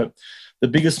said this, but the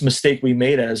biggest mistake we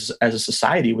made as a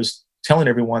society was telling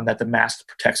everyone that the mask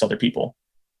protects other people.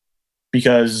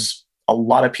 Because a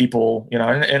lot of people, you know,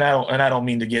 and I don't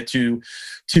mean to get too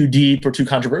deep or too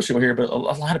controversial here, but a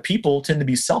lot of people tend to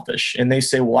be selfish, and they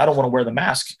say, "Well, I don't want to wear the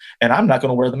mask, and I'm not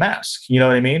going to wear the mask." You know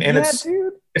what I mean? And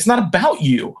it's not about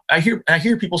you. I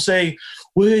hear people say,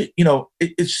 "Well, you know,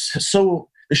 it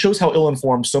shows how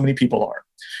ill-informed so many people are."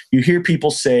 You hear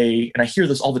people say, and I hear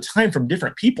this all the time from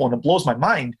different people, and it blows my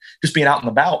mind just being out and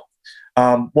about.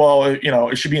 Well, you know,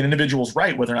 it should be an individual's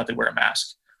right whether or not they wear a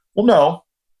mask. Well, no.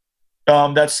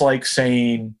 That's like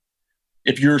saying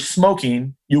if you're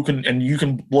smoking, you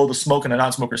can blow the smoke in a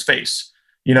non-smoker's face.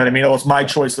 You know what I mean? Oh, it's my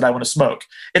choice that I want to smoke.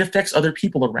 It affects other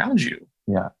people around you.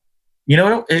 Yeah. You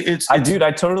know,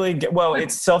 I totally get. Well,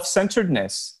 it's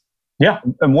self-centeredness. Yeah.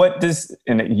 And this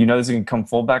can come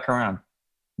full back around.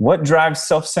 What drives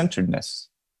self-centeredness?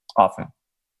 Often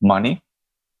money,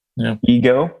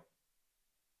 ego,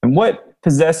 and what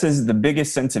possesses the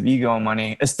biggest sense of ego and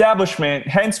money? Establishment.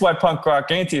 Hence why punk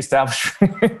rock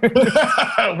anti-establishment.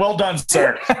 Well done,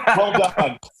 sir. Well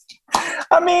done.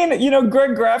 I mean, you know,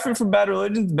 Greg Graffin from Bad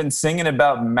Religion's been singing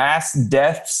about mass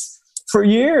deaths for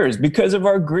years because of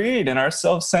our greed and our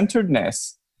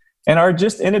self-centeredness and our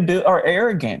just inability, our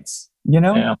arrogance. You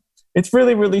know, yeah. It's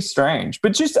really, really strange.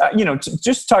 But just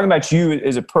just talking about you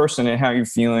as a person and how you're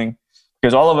feeling.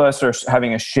 Because all of us are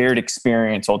having a shared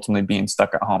experience, ultimately being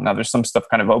stuck at home. Now, there's some stuff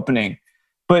kind of opening,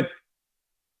 but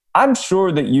I'm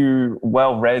sure that you're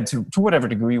well-read to whatever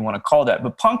degree you want to call that.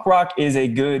 But punk rock is a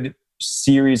good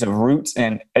series of roots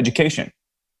and education.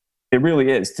 It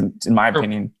really is, in my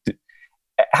opinion.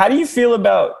 How do you feel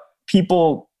about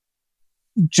people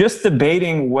just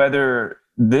debating whether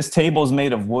this table is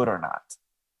made of wood or not?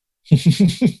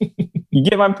 You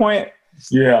get my point?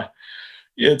 Yeah,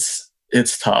 it's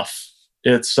tough.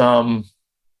 It's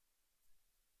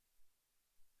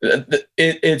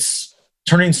it's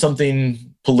turning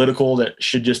something political that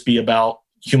should just be about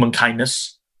human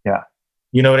kindness. Yeah,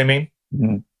 you know what I mean.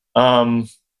 Mm-hmm.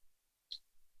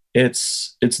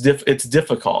 It's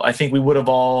difficult. I think we would have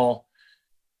all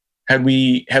had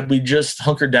we just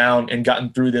hunkered down and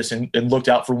gotten through this and looked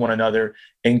out for one another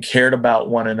and cared about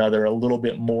one another a little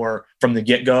bit more from the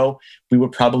get-go, we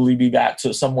would probably be back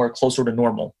to somewhere closer to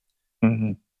normal.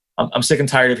 Mm-hmm. I'm sick and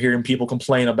tired of hearing people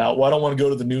complain about, well, I don't want to go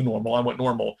to the new normal. I want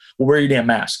normal. Well, wear your damn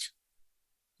mask.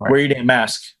 Right. Wear your damn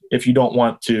mask if you don't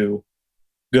want to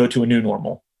go to a new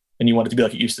normal and you want it to be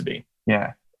like it used to be.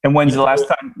 Yeah. And when's the last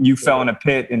time you fell in a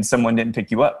pit and someone didn't pick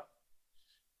you up?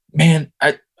 Man,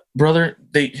 I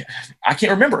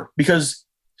can't remember because,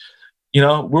 you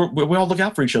know, we all look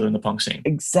out for each other in the punk scene.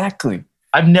 Exactly.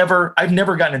 I've never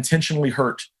gotten intentionally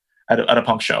hurt at a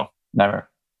punk show. Never.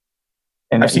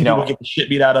 And I've seen people get the shit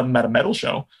beat out of them at a metal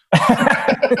show.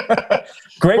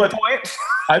 Great point.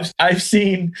 I've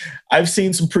seen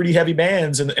some pretty heavy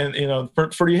bands and you know,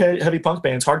 pretty heavy punk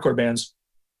bands, hardcore bands,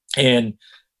 and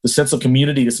the sense of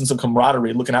community, the sense of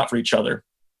camaraderie, looking out for each other.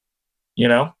 You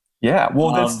know? Yeah.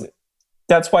 Well,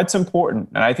 that's why it's important,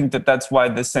 and I think that's why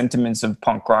the sentiments of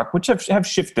punk rock, which have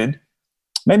shifted,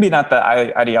 maybe not the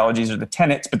ideologies or the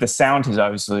tenets, but the sound has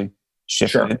obviously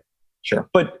shifted. Sure.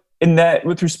 But in that,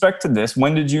 with respect to this,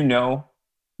 when did you know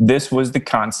this was the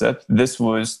concept? This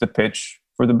was the pitch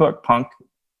for the book, Punk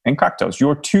and Cocktails.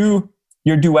 Your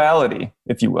duality,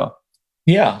 if you will.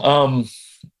 Yeah.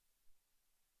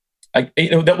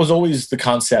 That was always the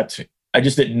concept. I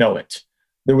just didn't know it.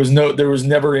 There was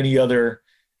never any other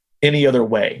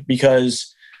way,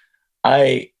 because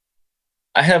I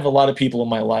have a lot of people in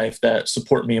my life that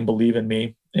support me and believe in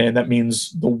me, and that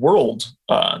means the world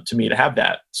to me to have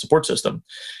that support system.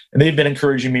 And they've been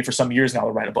encouraging me for some years now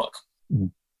to write a book. Mm-hmm.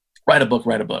 Write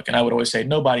a book. And I would always say,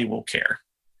 nobody will care.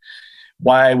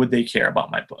 Why would they care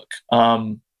about my book?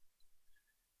 And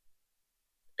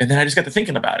then I just got to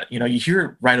thinking about it. You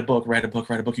hear write a book,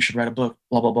 you should write a book,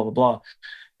 blah, blah, blah, blah, blah.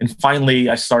 And finally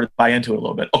I started to buy into it a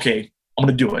little bit. Okay, I'm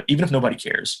going to do it, even if nobody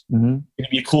cares. Mm-hmm.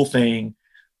 It'd be a cool thing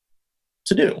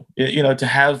to do, to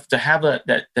have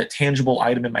that tangible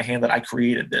item in my hand that I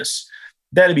created this.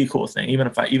 That'd be a cool thing, even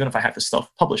if I have to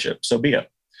self-publish it, so be it.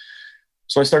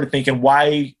 So I started thinking,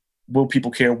 why will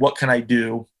people care? What can I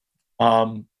do?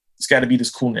 It's got to be this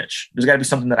cool niche. There's got to be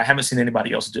something that I haven't seen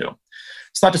anybody else do.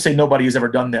 It's not to say nobody has ever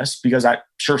done this, because I'm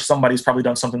sure somebody's probably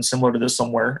done something similar to this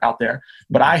somewhere out there,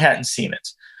 but I hadn't seen it.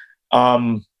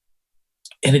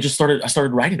 And I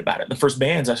started writing about it. The first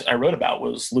bands I wrote about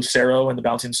was Lucero and the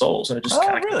Bouncing Souls. And it just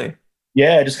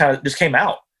it just came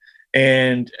out,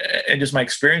 and just my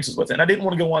experiences with it. And I didn't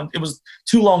want to go on. It was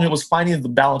too long. It was finding the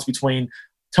balance between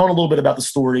telling a little bit about the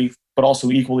story, but also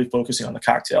equally focusing on the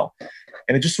cocktail.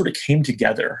 And it just sort of came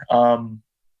together. And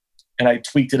I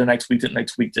tweaked it.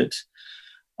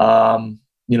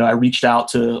 I reached out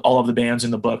to all of the bands in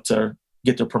the book to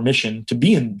get their permission to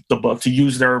be in the book, to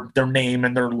use their name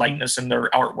and their likeness and their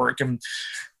artwork. And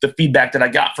the feedback that I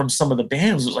got from some of the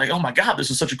bands was like, oh my God, this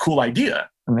is such a cool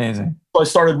idea. Amazing. So I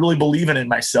started really believing in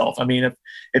myself. I mean,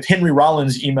 if Henry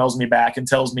Rollins emails me back and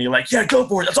tells me like, yeah, go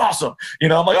for it, that's awesome. I'm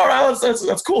like, all right,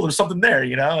 that's cool. There's something there,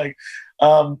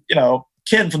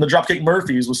 Ken from the Dropkick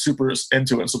Murphys was super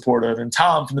into it and supportive, and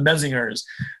Tom from the Menzingers.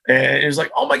 And it was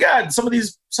like, oh my God, some of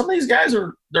these guys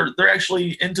they're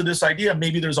actually into this idea.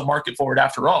 Maybe there's a market for it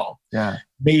after all. Yeah.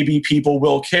 Maybe people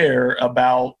will care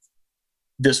about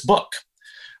this book.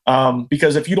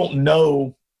 Because if you don't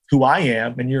know who I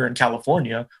am and you're in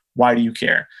California, why do you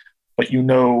care? But you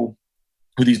know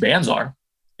who these bands are,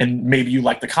 and maybe you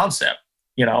like the concept,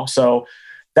 So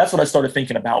that's what I started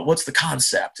thinking about. What's the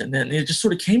concept? And then it just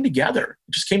sort of came together.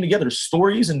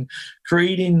 Stories and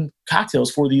creating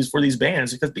cocktails for these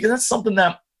bands, because that's something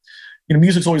that,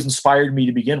 music's always inspired me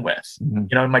to begin with,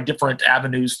 mm-hmm. In my different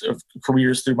avenues of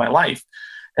careers through my life.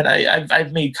 And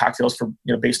I've made cocktails for,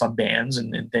 based on bands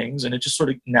and things. And it just sort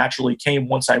of naturally came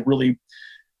once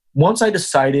I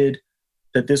decided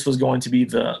that this was going to be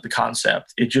the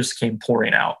concept. It just came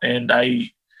pouring out. And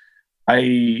I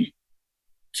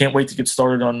can't wait to get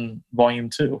started on volume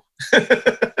 2.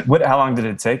 How long did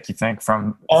it take, you think,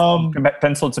 from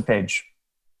pencil to page?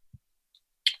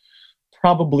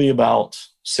 Probably about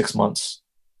 6 months.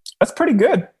 That's pretty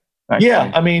good, actually.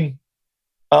 Yeah, I mean,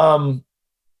 I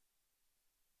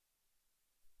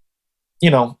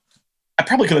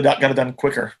probably could have got it done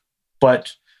quicker,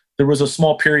 but there was a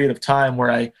small period of time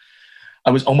where I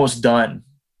was almost done,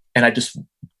 and I just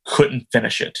couldn't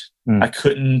finish it. I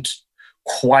couldn't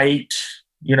quite,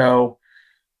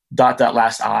 dot that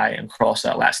last I and cross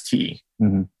that last T.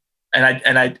 Mm-hmm.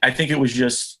 And I think it was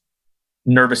just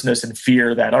nervousness and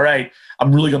fear that, all right,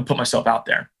 I'm really going to put myself out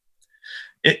there.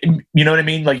 You know what I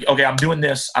mean? Like, okay, I'm doing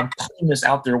this, I'm putting this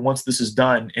out there once this is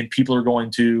done, and people are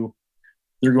going to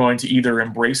either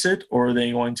embrace it or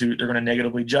they're going to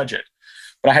negatively judge it.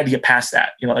 But I had to get past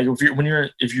that. Like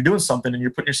if you're doing something and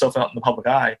you're putting yourself out in the public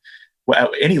eye, at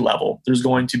any level, there's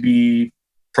going to be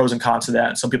pros and cons to that.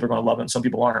 And some people are going to love it and some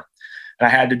people aren't. And I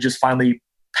had to just finally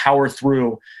power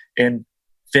through and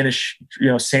finish,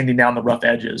 sanding down the rough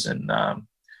edges, and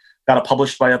got it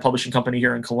published by a publishing company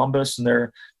here in Columbus, and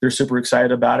they're super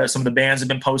excited about it. Some of the bands have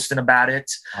been posting about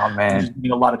it. Oh man,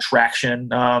 there's a lot of traction,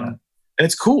 and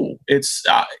it's cool. It's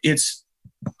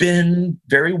been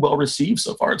very well received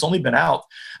so far. It's only been out.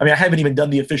 I mean, I haven't even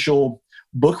done the official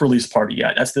book release party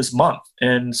yet. That's this month,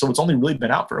 and so it's only really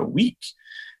been out for a week.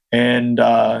 And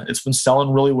it's been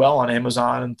selling really well on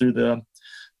Amazon and through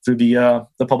the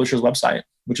publisher's website,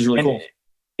 which is really cool.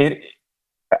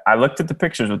 I looked at the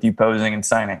pictures with you posing and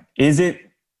signing. Is it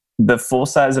the full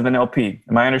size of an LP?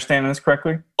 Am I understanding this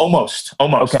correctly? Almost.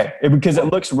 Okay, because it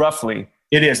looks roughly.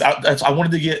 It is. I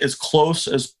wanted to get as close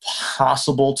as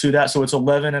possible to that. So it's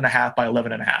 11.5 by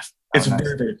 11.5. It's nice.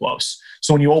 Very, very close.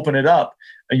 So when you open it up,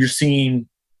 you're seeing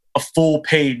a full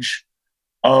page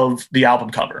of the album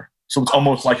cover. So it's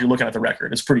almost like you're looking at the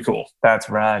record. It's pretty cool. That's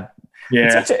rad.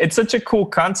 Yeah. It's such a cool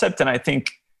concept. And I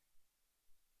think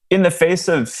in the face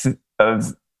of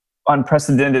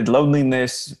unprecedented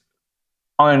loneliness,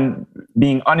 on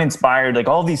being uninspired, like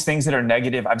all these things that are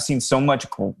negative, I've seen so much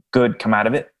good come out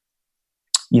of it,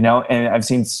 you know, and I've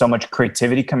seen so much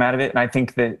creativity come out of it. And I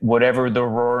think that whatever the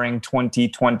roaring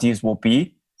 2020s will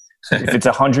be, if it's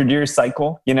 100-year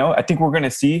cycle, you know, I think we're going to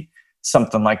see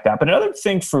something like that. But another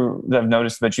thing that I've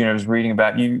noticed that, you know, I was reading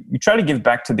about, you try to give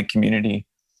back to the community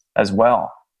as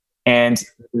well. And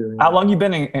how long you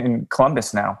been in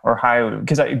Columbus now, or Ohio?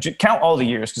 Because I count all the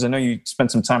years, because I know you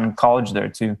spent some time in college there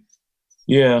too.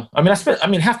 Yeah, I mean, I spent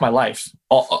half my life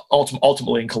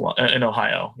ultimately in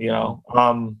Ohio, you know.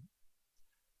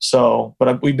 So,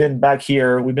 but we've been back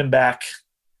here. We've been back,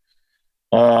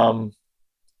 I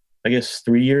guess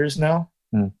 3 years now.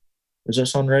 Does that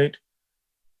sound right?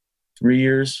 3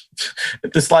 years.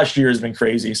 This last year has been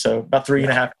crazy. So about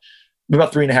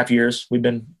 3.5 years we've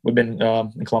been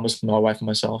in Columbus, my wife and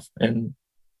myself, and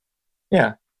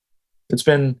yeah, it's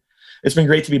been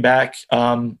great to be back.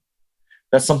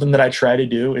 That's something that I try to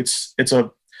do. It's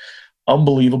a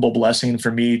unbelievable blessing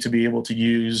for me to be able to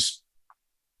use,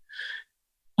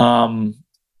 you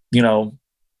know,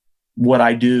 what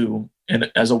I do and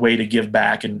as a way to give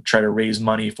back and try to raise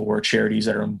money for charities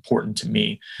that are important to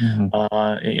me.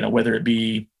 You know, whether it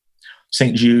be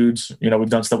St. Jude's, you know, we've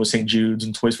done stuff with St. Jude's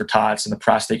and Toys for Tots and the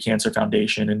Prostate Cancer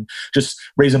Foundation, and just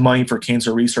raising money for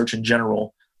cancer research in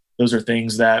general. Those are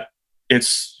things that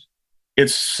it's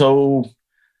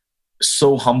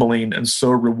so humbling and so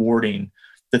rewarding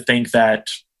to think that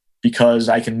because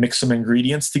I can mix some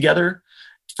ingredients together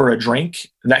for a drink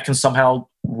that can somehow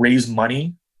raise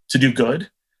money to do good.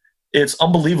 It's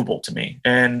unbelievable to me.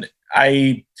 And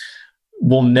I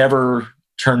will never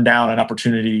turn down an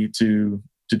opportunity to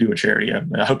do a charity.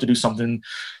 I hope to do something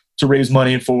to raise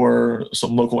money for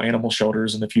some local animal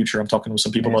shelters in the future. I'm talking with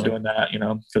some people about doing that, you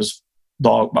know, because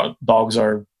dogs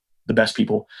are the best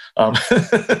people.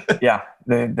 Yeah,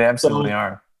 they absolutely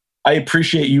are. I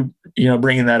appreciate you know,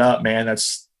 bringing that up, man.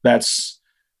 That's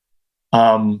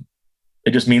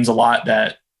it just means a lot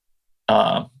that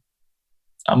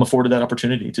I'm afforded that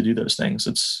opportunity to do those things.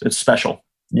 It's special.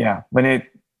 Yeah, when it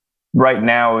right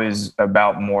now is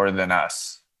about more than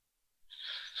us.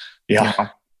 Yeah, you know,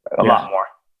 a lot more.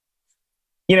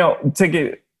 You know, to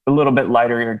get a little bit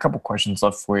lighter here, a couple questions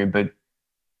left for you, but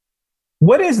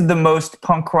what is the most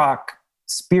punk rock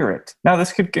spirit? Now,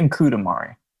 this could include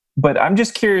Amari, but I'm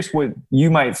just curious what you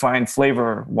might find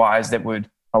flavor-wise that would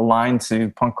align to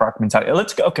punk rock mentality.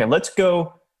 Let's go.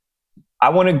 I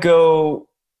want to go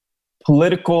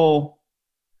political,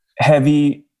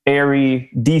 heavy,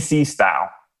 airy, DC style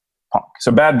punk.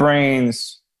 So Bad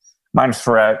Brains, Minor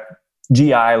Threat,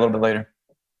 GI a little bit later.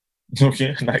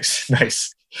 Okay, nice.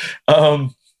 I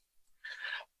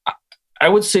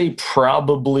would say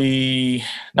probably.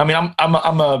 I mean,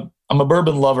 I'm a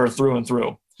bourbon lover through and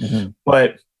through,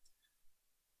 but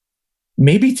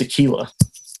maybe tequila.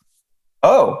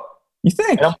 Oh, you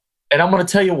think? And I'm going to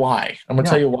tell you why.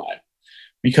 Tell you why,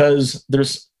 because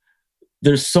there's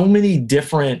so many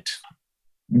different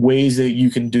ways that you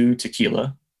can do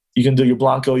tequila. You can do your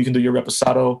Blanco, you can do your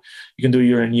Reposado, you can do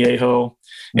your Añejo,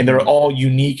 and they're all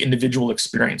unique individual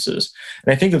experiences.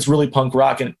 And I think it's really punk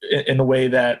rock in the way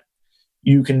that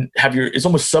you can have it's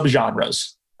almost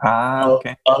subgenres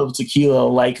of tequila,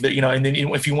 like that, you know. And then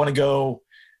if you want to go,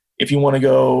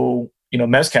 you know,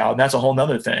 mezcal, and that's a whole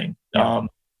nother thing. Yeah.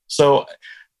 So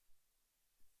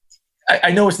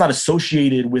I know it's not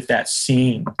associated with that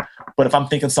scene, but if I'm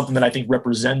thinking something that I think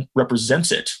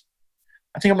represents it,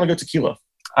 I think I'm going to go tequila.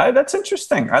 That's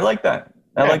interesting. I like that.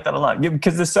 I like that a lot. Yeah,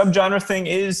 because the subgenre thing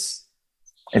is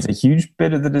a huge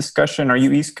bit of the discussion. Are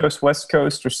you East Coast, West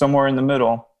Coast, or somewhere in the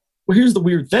middle? Well, here's the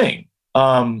weird thing.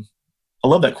 I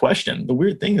love that question. The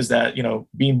weird thing is that, you know,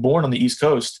 being born on the East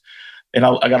Coast, and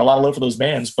I got a lot of love for those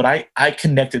bands, but I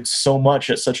connected so much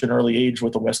at such an early age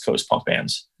with the West Coast punk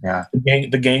bands. Yeah.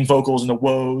 The gang vocals and the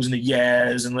woes and the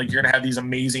yes, and like you're gonna have these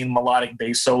amazing melodic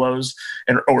bass solos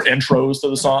or intros to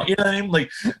the song. You know what I mean?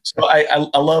 Like, so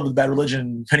I love Bad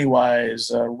Religion, Pennywise,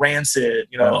 Rancid,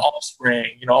 you know,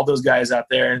 Offspring, you know, all those guys out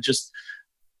there, and just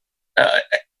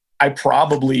I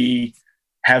probably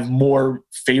have more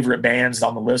favorite bands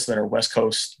on the list that are West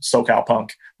Coast SoCal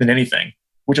punk than anything,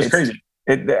 which is crazy.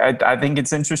 I think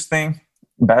it's interesting.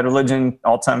 Bad Religion,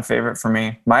 all-time favorite for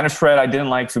me. Minor Threat, I didn't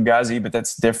like Fugazi, but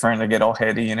that's different. I get all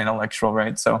heady and intellectual,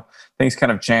 right? So things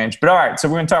kind of change. But all right, so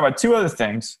we're going to talk about two other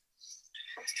things.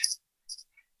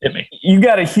 Hit me. You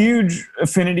got a huge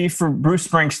affinity for Bruce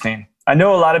Springsteen. I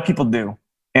know a lot of people do.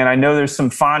 And I know there's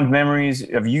some fond memories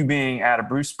of you being at a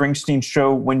Bruce Springsteen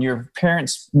show when your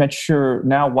parents met your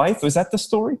now wife. Was that the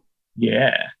story?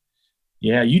 Yeah.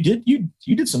 Yeah, you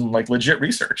did some like legit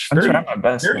research. I'm trying my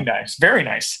best. Very nice. Very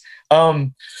nice.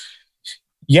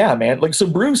 Yeah, man. Like, so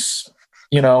Bruce,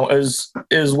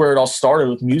 is where it all started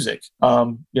with music.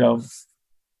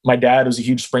 My dad was a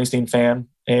huge Springsteen fan,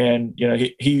 and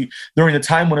he during the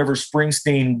time whenever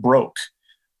Springsteen broke,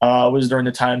 was during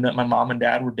the time that my mom and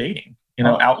dad were dating.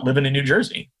 Out living in New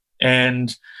Jersey, and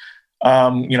they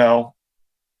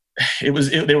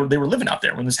were living out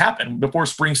there when this happened, before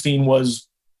Springsteen was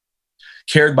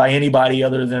cared by anybody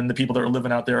other than the people that were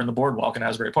living out there in the boardwalk in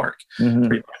Asbury Park,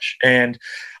 pretty much. And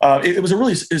it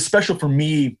was special for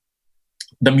me,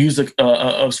 the music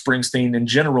of Springsteen in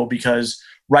general, because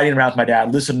riding around with my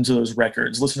dad, listening to those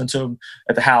records, listening to him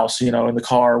at the house, in the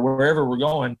car, wherever we're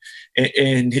going,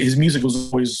 and his music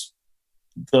was always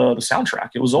the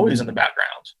soundtrack. It was always in the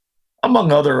background,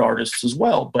 among other artists as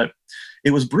well, but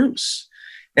it was Bruce.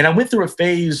 And I went through a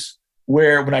phase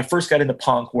where, when I first got into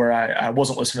punk, where I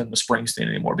wasn't listening to Springsteen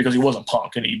anymore because he wasn't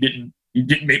punk and he didn't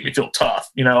make me feel tough,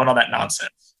 and all that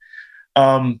nonsense.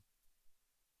 And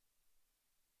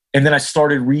then I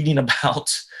started reading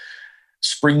about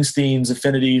Springsteen's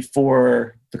affinity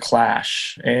for the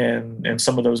Clash and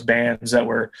some of those bands that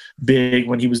were big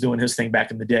when he was doing his thing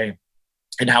back in the day,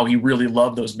 and how he really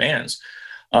loved those bands.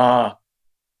 And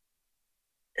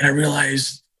I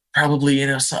realized, probably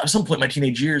at some point in my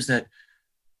teenage years, that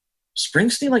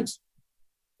Springsteen,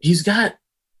 he's got,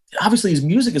 obviously his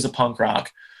music is a punk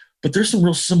rock, but there's some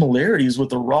real similarities with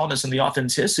the rawness and the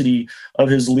authenticity of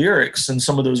his lyrics in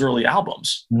some of those early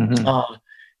albums. And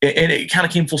it kind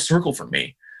of came full circle for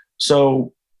me.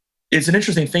 So it's an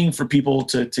interesting thing for people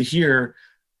to hear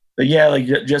that, yeah,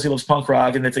 Jesse loves punk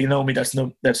rock, and if they know me, that's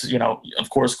of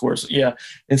course, yeah.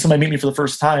 And somebody meet me for the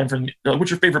first time,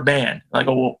 what's your favorite band? And I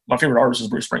go, well, my favorite artist is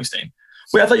Bruce Springsteen.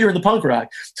 Wait, I thought you were in the punk rock.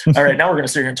 All right, now we're going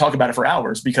to sit here and talk about it for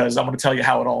hours, because I'm going to tell you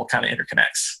how it all kind of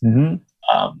interconnects. And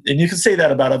you can say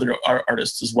that about other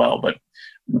artists as well, but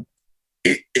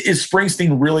is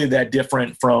Springsteen really that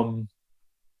different from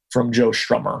Joe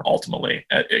Strummer ultimately?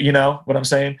 You know what I'm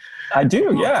saying? I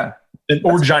do, yeah.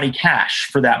 Or Johnny Cash,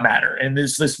 for that matter. And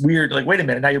there's this weird, wait a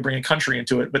minute, now you're bringing country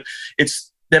into it, but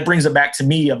that brings it back to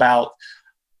me about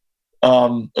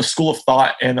a school of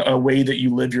thought and a way that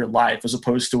you live your life, as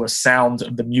opposed to a sound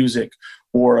of the music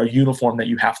or a uniform that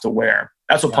you have to wear.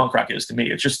 That's what punk rock is to me.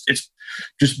 It's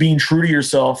just being true to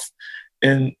yourself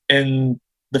in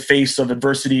the face of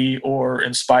adversity, or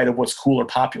in spite of what's cool or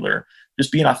popular.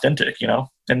 Just being authentic, And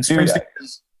Springsteen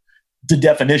is the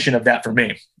definition of that for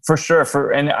me. For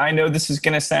sure. And I know this is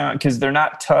going to sound, because they're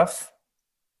not tough,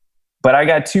 but I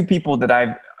got two people that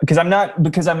I'm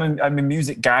a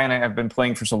music guy, and I've been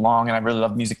playing for so long, and I really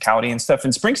love musicality and stuff.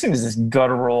 And Springsteen is this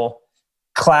guttural,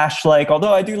 Clash-like,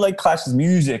 although I do like Clash's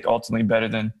music ultimately better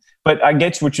than, but I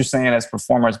get what you're saying as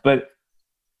performers. But,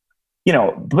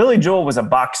 Billy Joel was a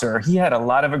boxer. He had a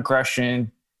lot of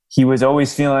aggression. He was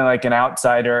always feeling like an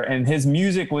outsider, and his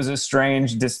music was a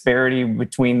strange disparity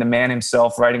between the man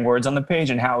himself writing words on the page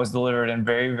and how it was delivered in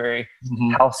very, very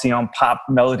halcyon pop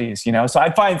melodies, So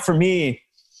I find, for me,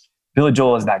 Billy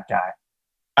Joel is that guy.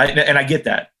 I get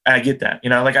that.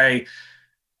 When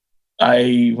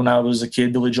I was a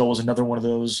kid, Billy Joel was another one of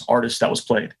those artists that was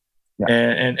played. Yeah.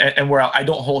 And where I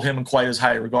don't hold him in quite as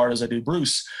high a regard as I do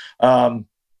Bruce. I've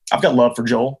got love for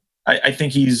Joel. I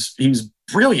think he's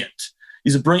brilliant.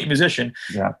 He's a brilliant musician.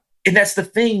 Yeah. And that's the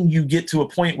thing, you get to a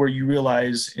point where you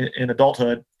realize in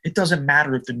adulthood, it doesn't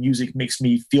matter if the music makes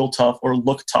me feel tough or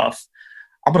look tough.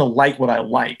 I'm going to like what I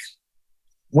like.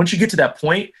 Once you get to that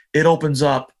point, it opens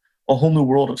up a whole new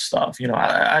world of stuff.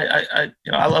 I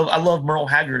love Merle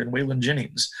Haggard and Waylon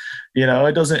Jennings.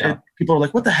 People are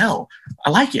like, what the hell?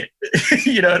 I like it.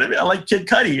 You know what I mean? I like Kid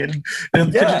Cudi and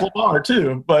Kendrick Lamar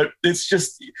too. But it's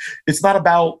not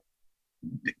about,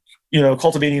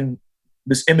 cultivating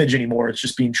this image anymore. It's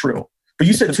just being true. But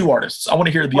you said two artists. I want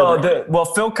to hear the other.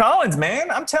 Phil Collins,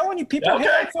 man. I'm telling you, people hate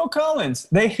on Phil Collins.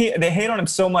 They hate on him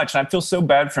so much, and I feel so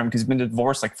bad for him because he's been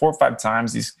divorced like 4 or 5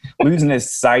 times. He's losing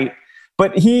his sight.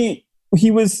 But he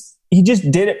just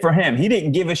did it for him. He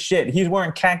didn't give a shit. He's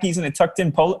wearing khakis and a tucked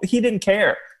in polo. He didn't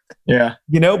care. Yeah.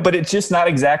 But it's just not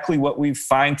exactly what we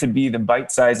find to be the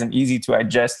bite-sized and easy to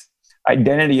digest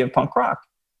identity of punk rock.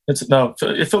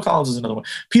 Phil Collins is another one.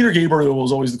 Peter Gabriel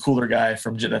was always the cooler guy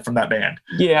from that band.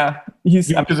 Yeah.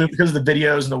 Because of the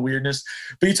videos and the weirdness.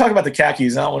 But you talk about the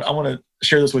khakis, and I want to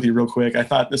share this with you real quick. I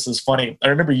thought this is funny. I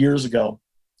remember years ago,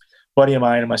 a buddy of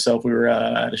mine and myself, we were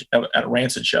at a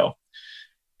Rancid show.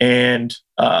 And,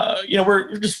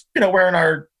 we're just, wearing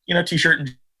our, t-shirt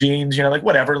and jeans,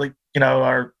 whatever,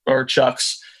 our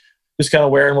Chucks, just kind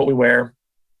of wearing what we wear.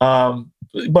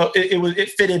 But it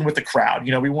fit in with the crowd.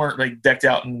 We weren't decked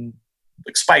out in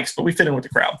spikes, but we fit in with the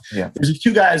crowd. Yeah. There's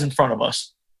 2 guys in front of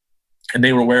us, and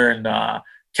they were wearing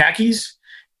khakis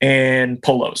and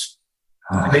polos.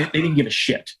 They didn't give a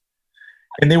shit.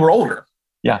 And they were older.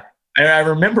 Yeah. And I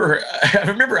remember,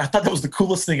 I thought that was the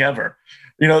coolest thing ever.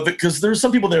 You know, because there's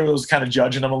some people there that was kind of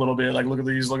judging them a little bit, like, look at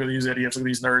these idiots, look at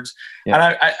these nerds. Yeah.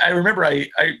 And I remember I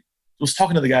was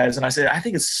talking to the guys and I said, I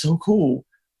think it's so cool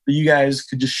that you guys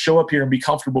could just show up here and be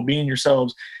comfortable being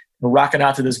yourselves and rocking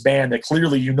out to this band that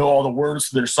clearly you know all the words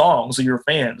to their songs, so you're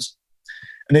fans.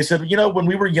 And they said, you know, when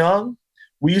we were young,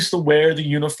 we used to wear the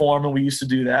uniform and we used to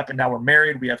do that, but now we're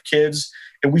married, we have kids,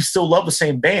 and we still love the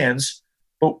same bands,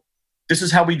 but this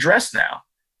is how we dress now.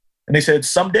 And they said,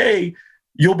 someday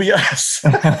you'll be us.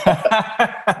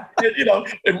 And, you know,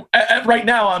 and right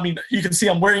now, I mean, you can see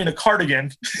I'm wearing a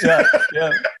cardigan. Yeah.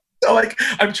 So like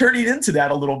I'm turning into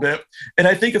that a little bit. And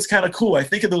I think it's kind of cool. I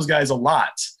think of those guys a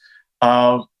lot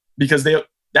because they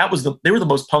were the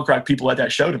most punk rock people at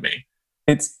that show to me.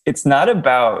 It's not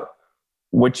about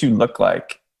what you look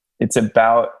like. It's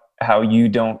about how you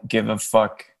don't give a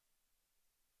fuck.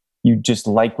 You just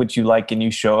like what you like and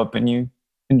you show up and you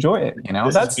enjoy it. You know,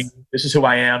 this is who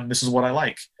I am. This is what I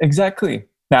like. Exactly.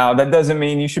 Now that doesn't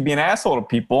mean you should be an asshole to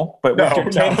people, but no.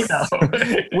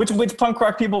 which punk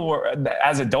rock people were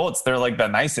as adults, they're like the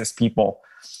nicest people.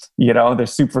 You know, they're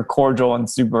super cordial and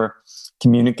super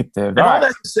communicative. And all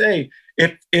that to say,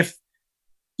 if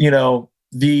you know,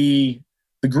 the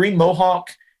green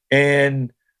mohawk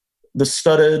and the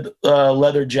studded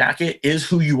leather jacket is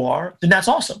who you are, then that's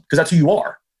awesome because that's who you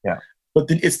are. Yeah. But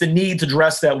it's the need to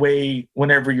dress that way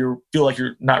whenever you feel like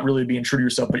you're not really being true to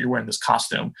yourself, but you're wearing this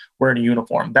costume, wearing a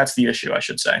uniform. That's the issue, I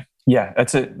should say. Yeah,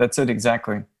 that's it. That's it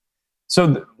exactly.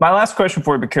 So my last question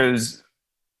for you, because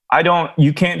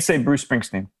you can't say Bruce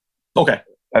Springsteen. Okay.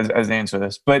 As the answer to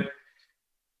this, but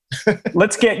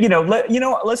let's get,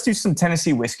 let's do some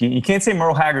Tennessee whiskey. You can't say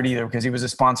Merle Haggard either because he was a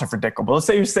sponsor for Dickel. But let's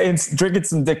say you're drinking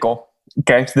some Dickel.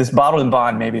 Okay, so this bottled and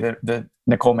bond maybe that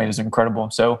Nicole made is incredible.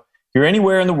 So you're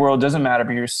anywhere in the world, doesn't matter,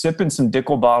 but you're sipping some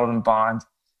Dickel bottled and bond,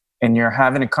 and you're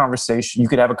having a conversation. You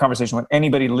could have a conversation with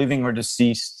anybody living or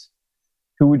deceased.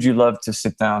 Who would you love to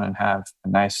sit down and have a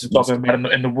nice? In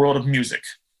the world of music.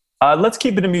 Let's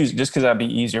keep it in music, just because that'd be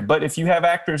easier. But if you have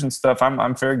actors and stuff,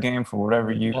 I'm fair game for whatever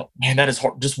you. Oh, man, that is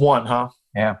hard. Just one, huh?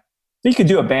 Yeah, you could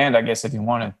do a band, I guess, if you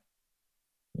wanted.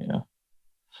 Yeah.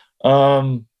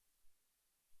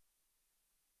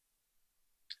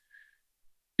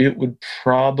 It would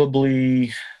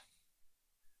probably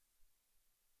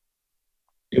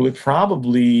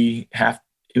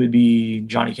be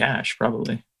Johnny Cash,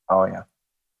 probably. Oh yeah.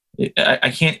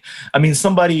 I can't. I mean,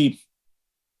 somebody.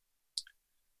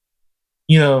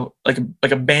 You know, like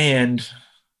a band.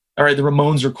 All right, the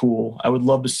Ramones are cool. I would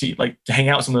love to hang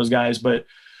out with some of those guys, but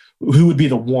who would be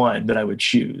the one that I would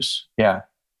choose? Yeah.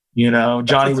 You know,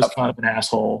 Johnny was kind of an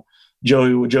asshole.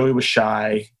 Joey was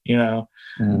shy. You know,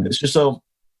 It's just so.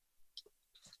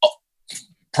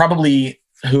 Probably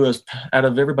out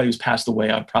of everybody who's passed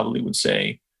away, I probably would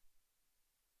say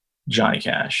Johnny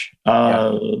Cash.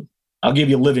 I'll give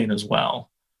you living as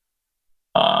well.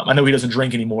 I know he doesn't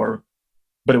drink anymore,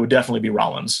 but it would definitely be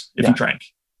Rollins if he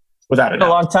drank, without a doubt.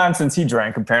 A long time since he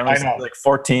drank, apparently. I know. Like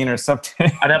 14 or something.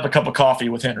 I'd have a cup of coffee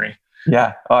with Henry.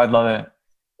 Yeah. Oh, I'd love it.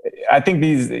 I think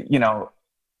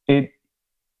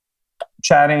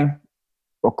chatting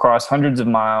across hundreds of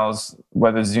miles,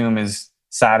 whether Zoom is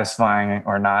satisfying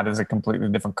or not, is a completely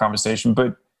different conversation,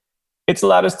 but it's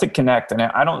allowed us to connect. And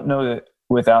I don't know that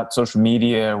without social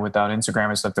media, without Instagram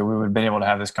and stuff, that we would have been able to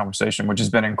have this conversation, which has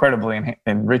been incredibly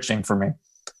enriching for me.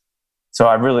 So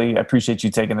I really appreciate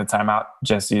you taking the time out,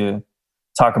 Jesse, to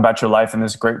talk about your life in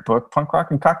this great book, Punk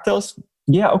Rock and Cocktails.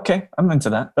 Yeah, okay, I'm into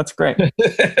that. That's great.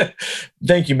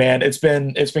 Thank you, man. It's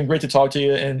been great to talk to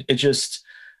you, and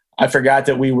I forgot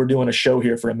that we were doing a show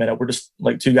here for a minute. We're just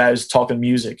like two guys talking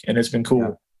music, and it's been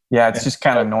cool. Yeah, it's just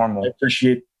kind of normal. I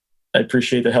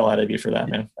appreciate the hell out of you for that,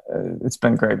 man. It's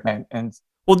been great, man. And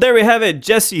well, there we have it.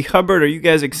 Jesse Hubbard, are you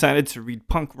guys excited to read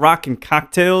Punk Rock and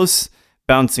Cocktails?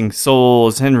 Bouncing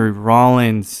Souls, Henry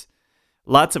Rollins.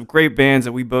 Lots of great bands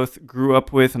that we both grew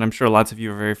up with, and I'm sure lots of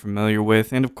you are very familiar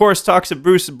with. And of course, talks of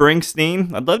Bruce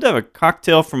Springsteen. I'd love to have a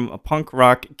cocktail from a punk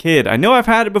rock kid. I know I've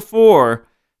had it before,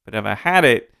 but have I had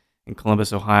it in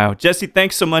Columbus, Ohio? Jesse,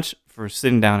 thanks so much for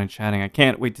sitting down and chatting. I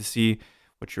can't wait to see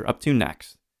what you're up to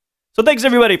next. So thanks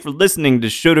everybody for listening to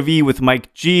Show to V with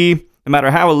Mike G. No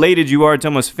matter how elated you are to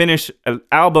almost finish an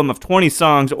album of 20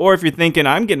 songs, or if you're thinking,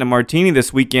 I'm getting a martini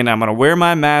this weekend, I'm going to wear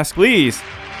my mask, please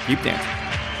keep dancing.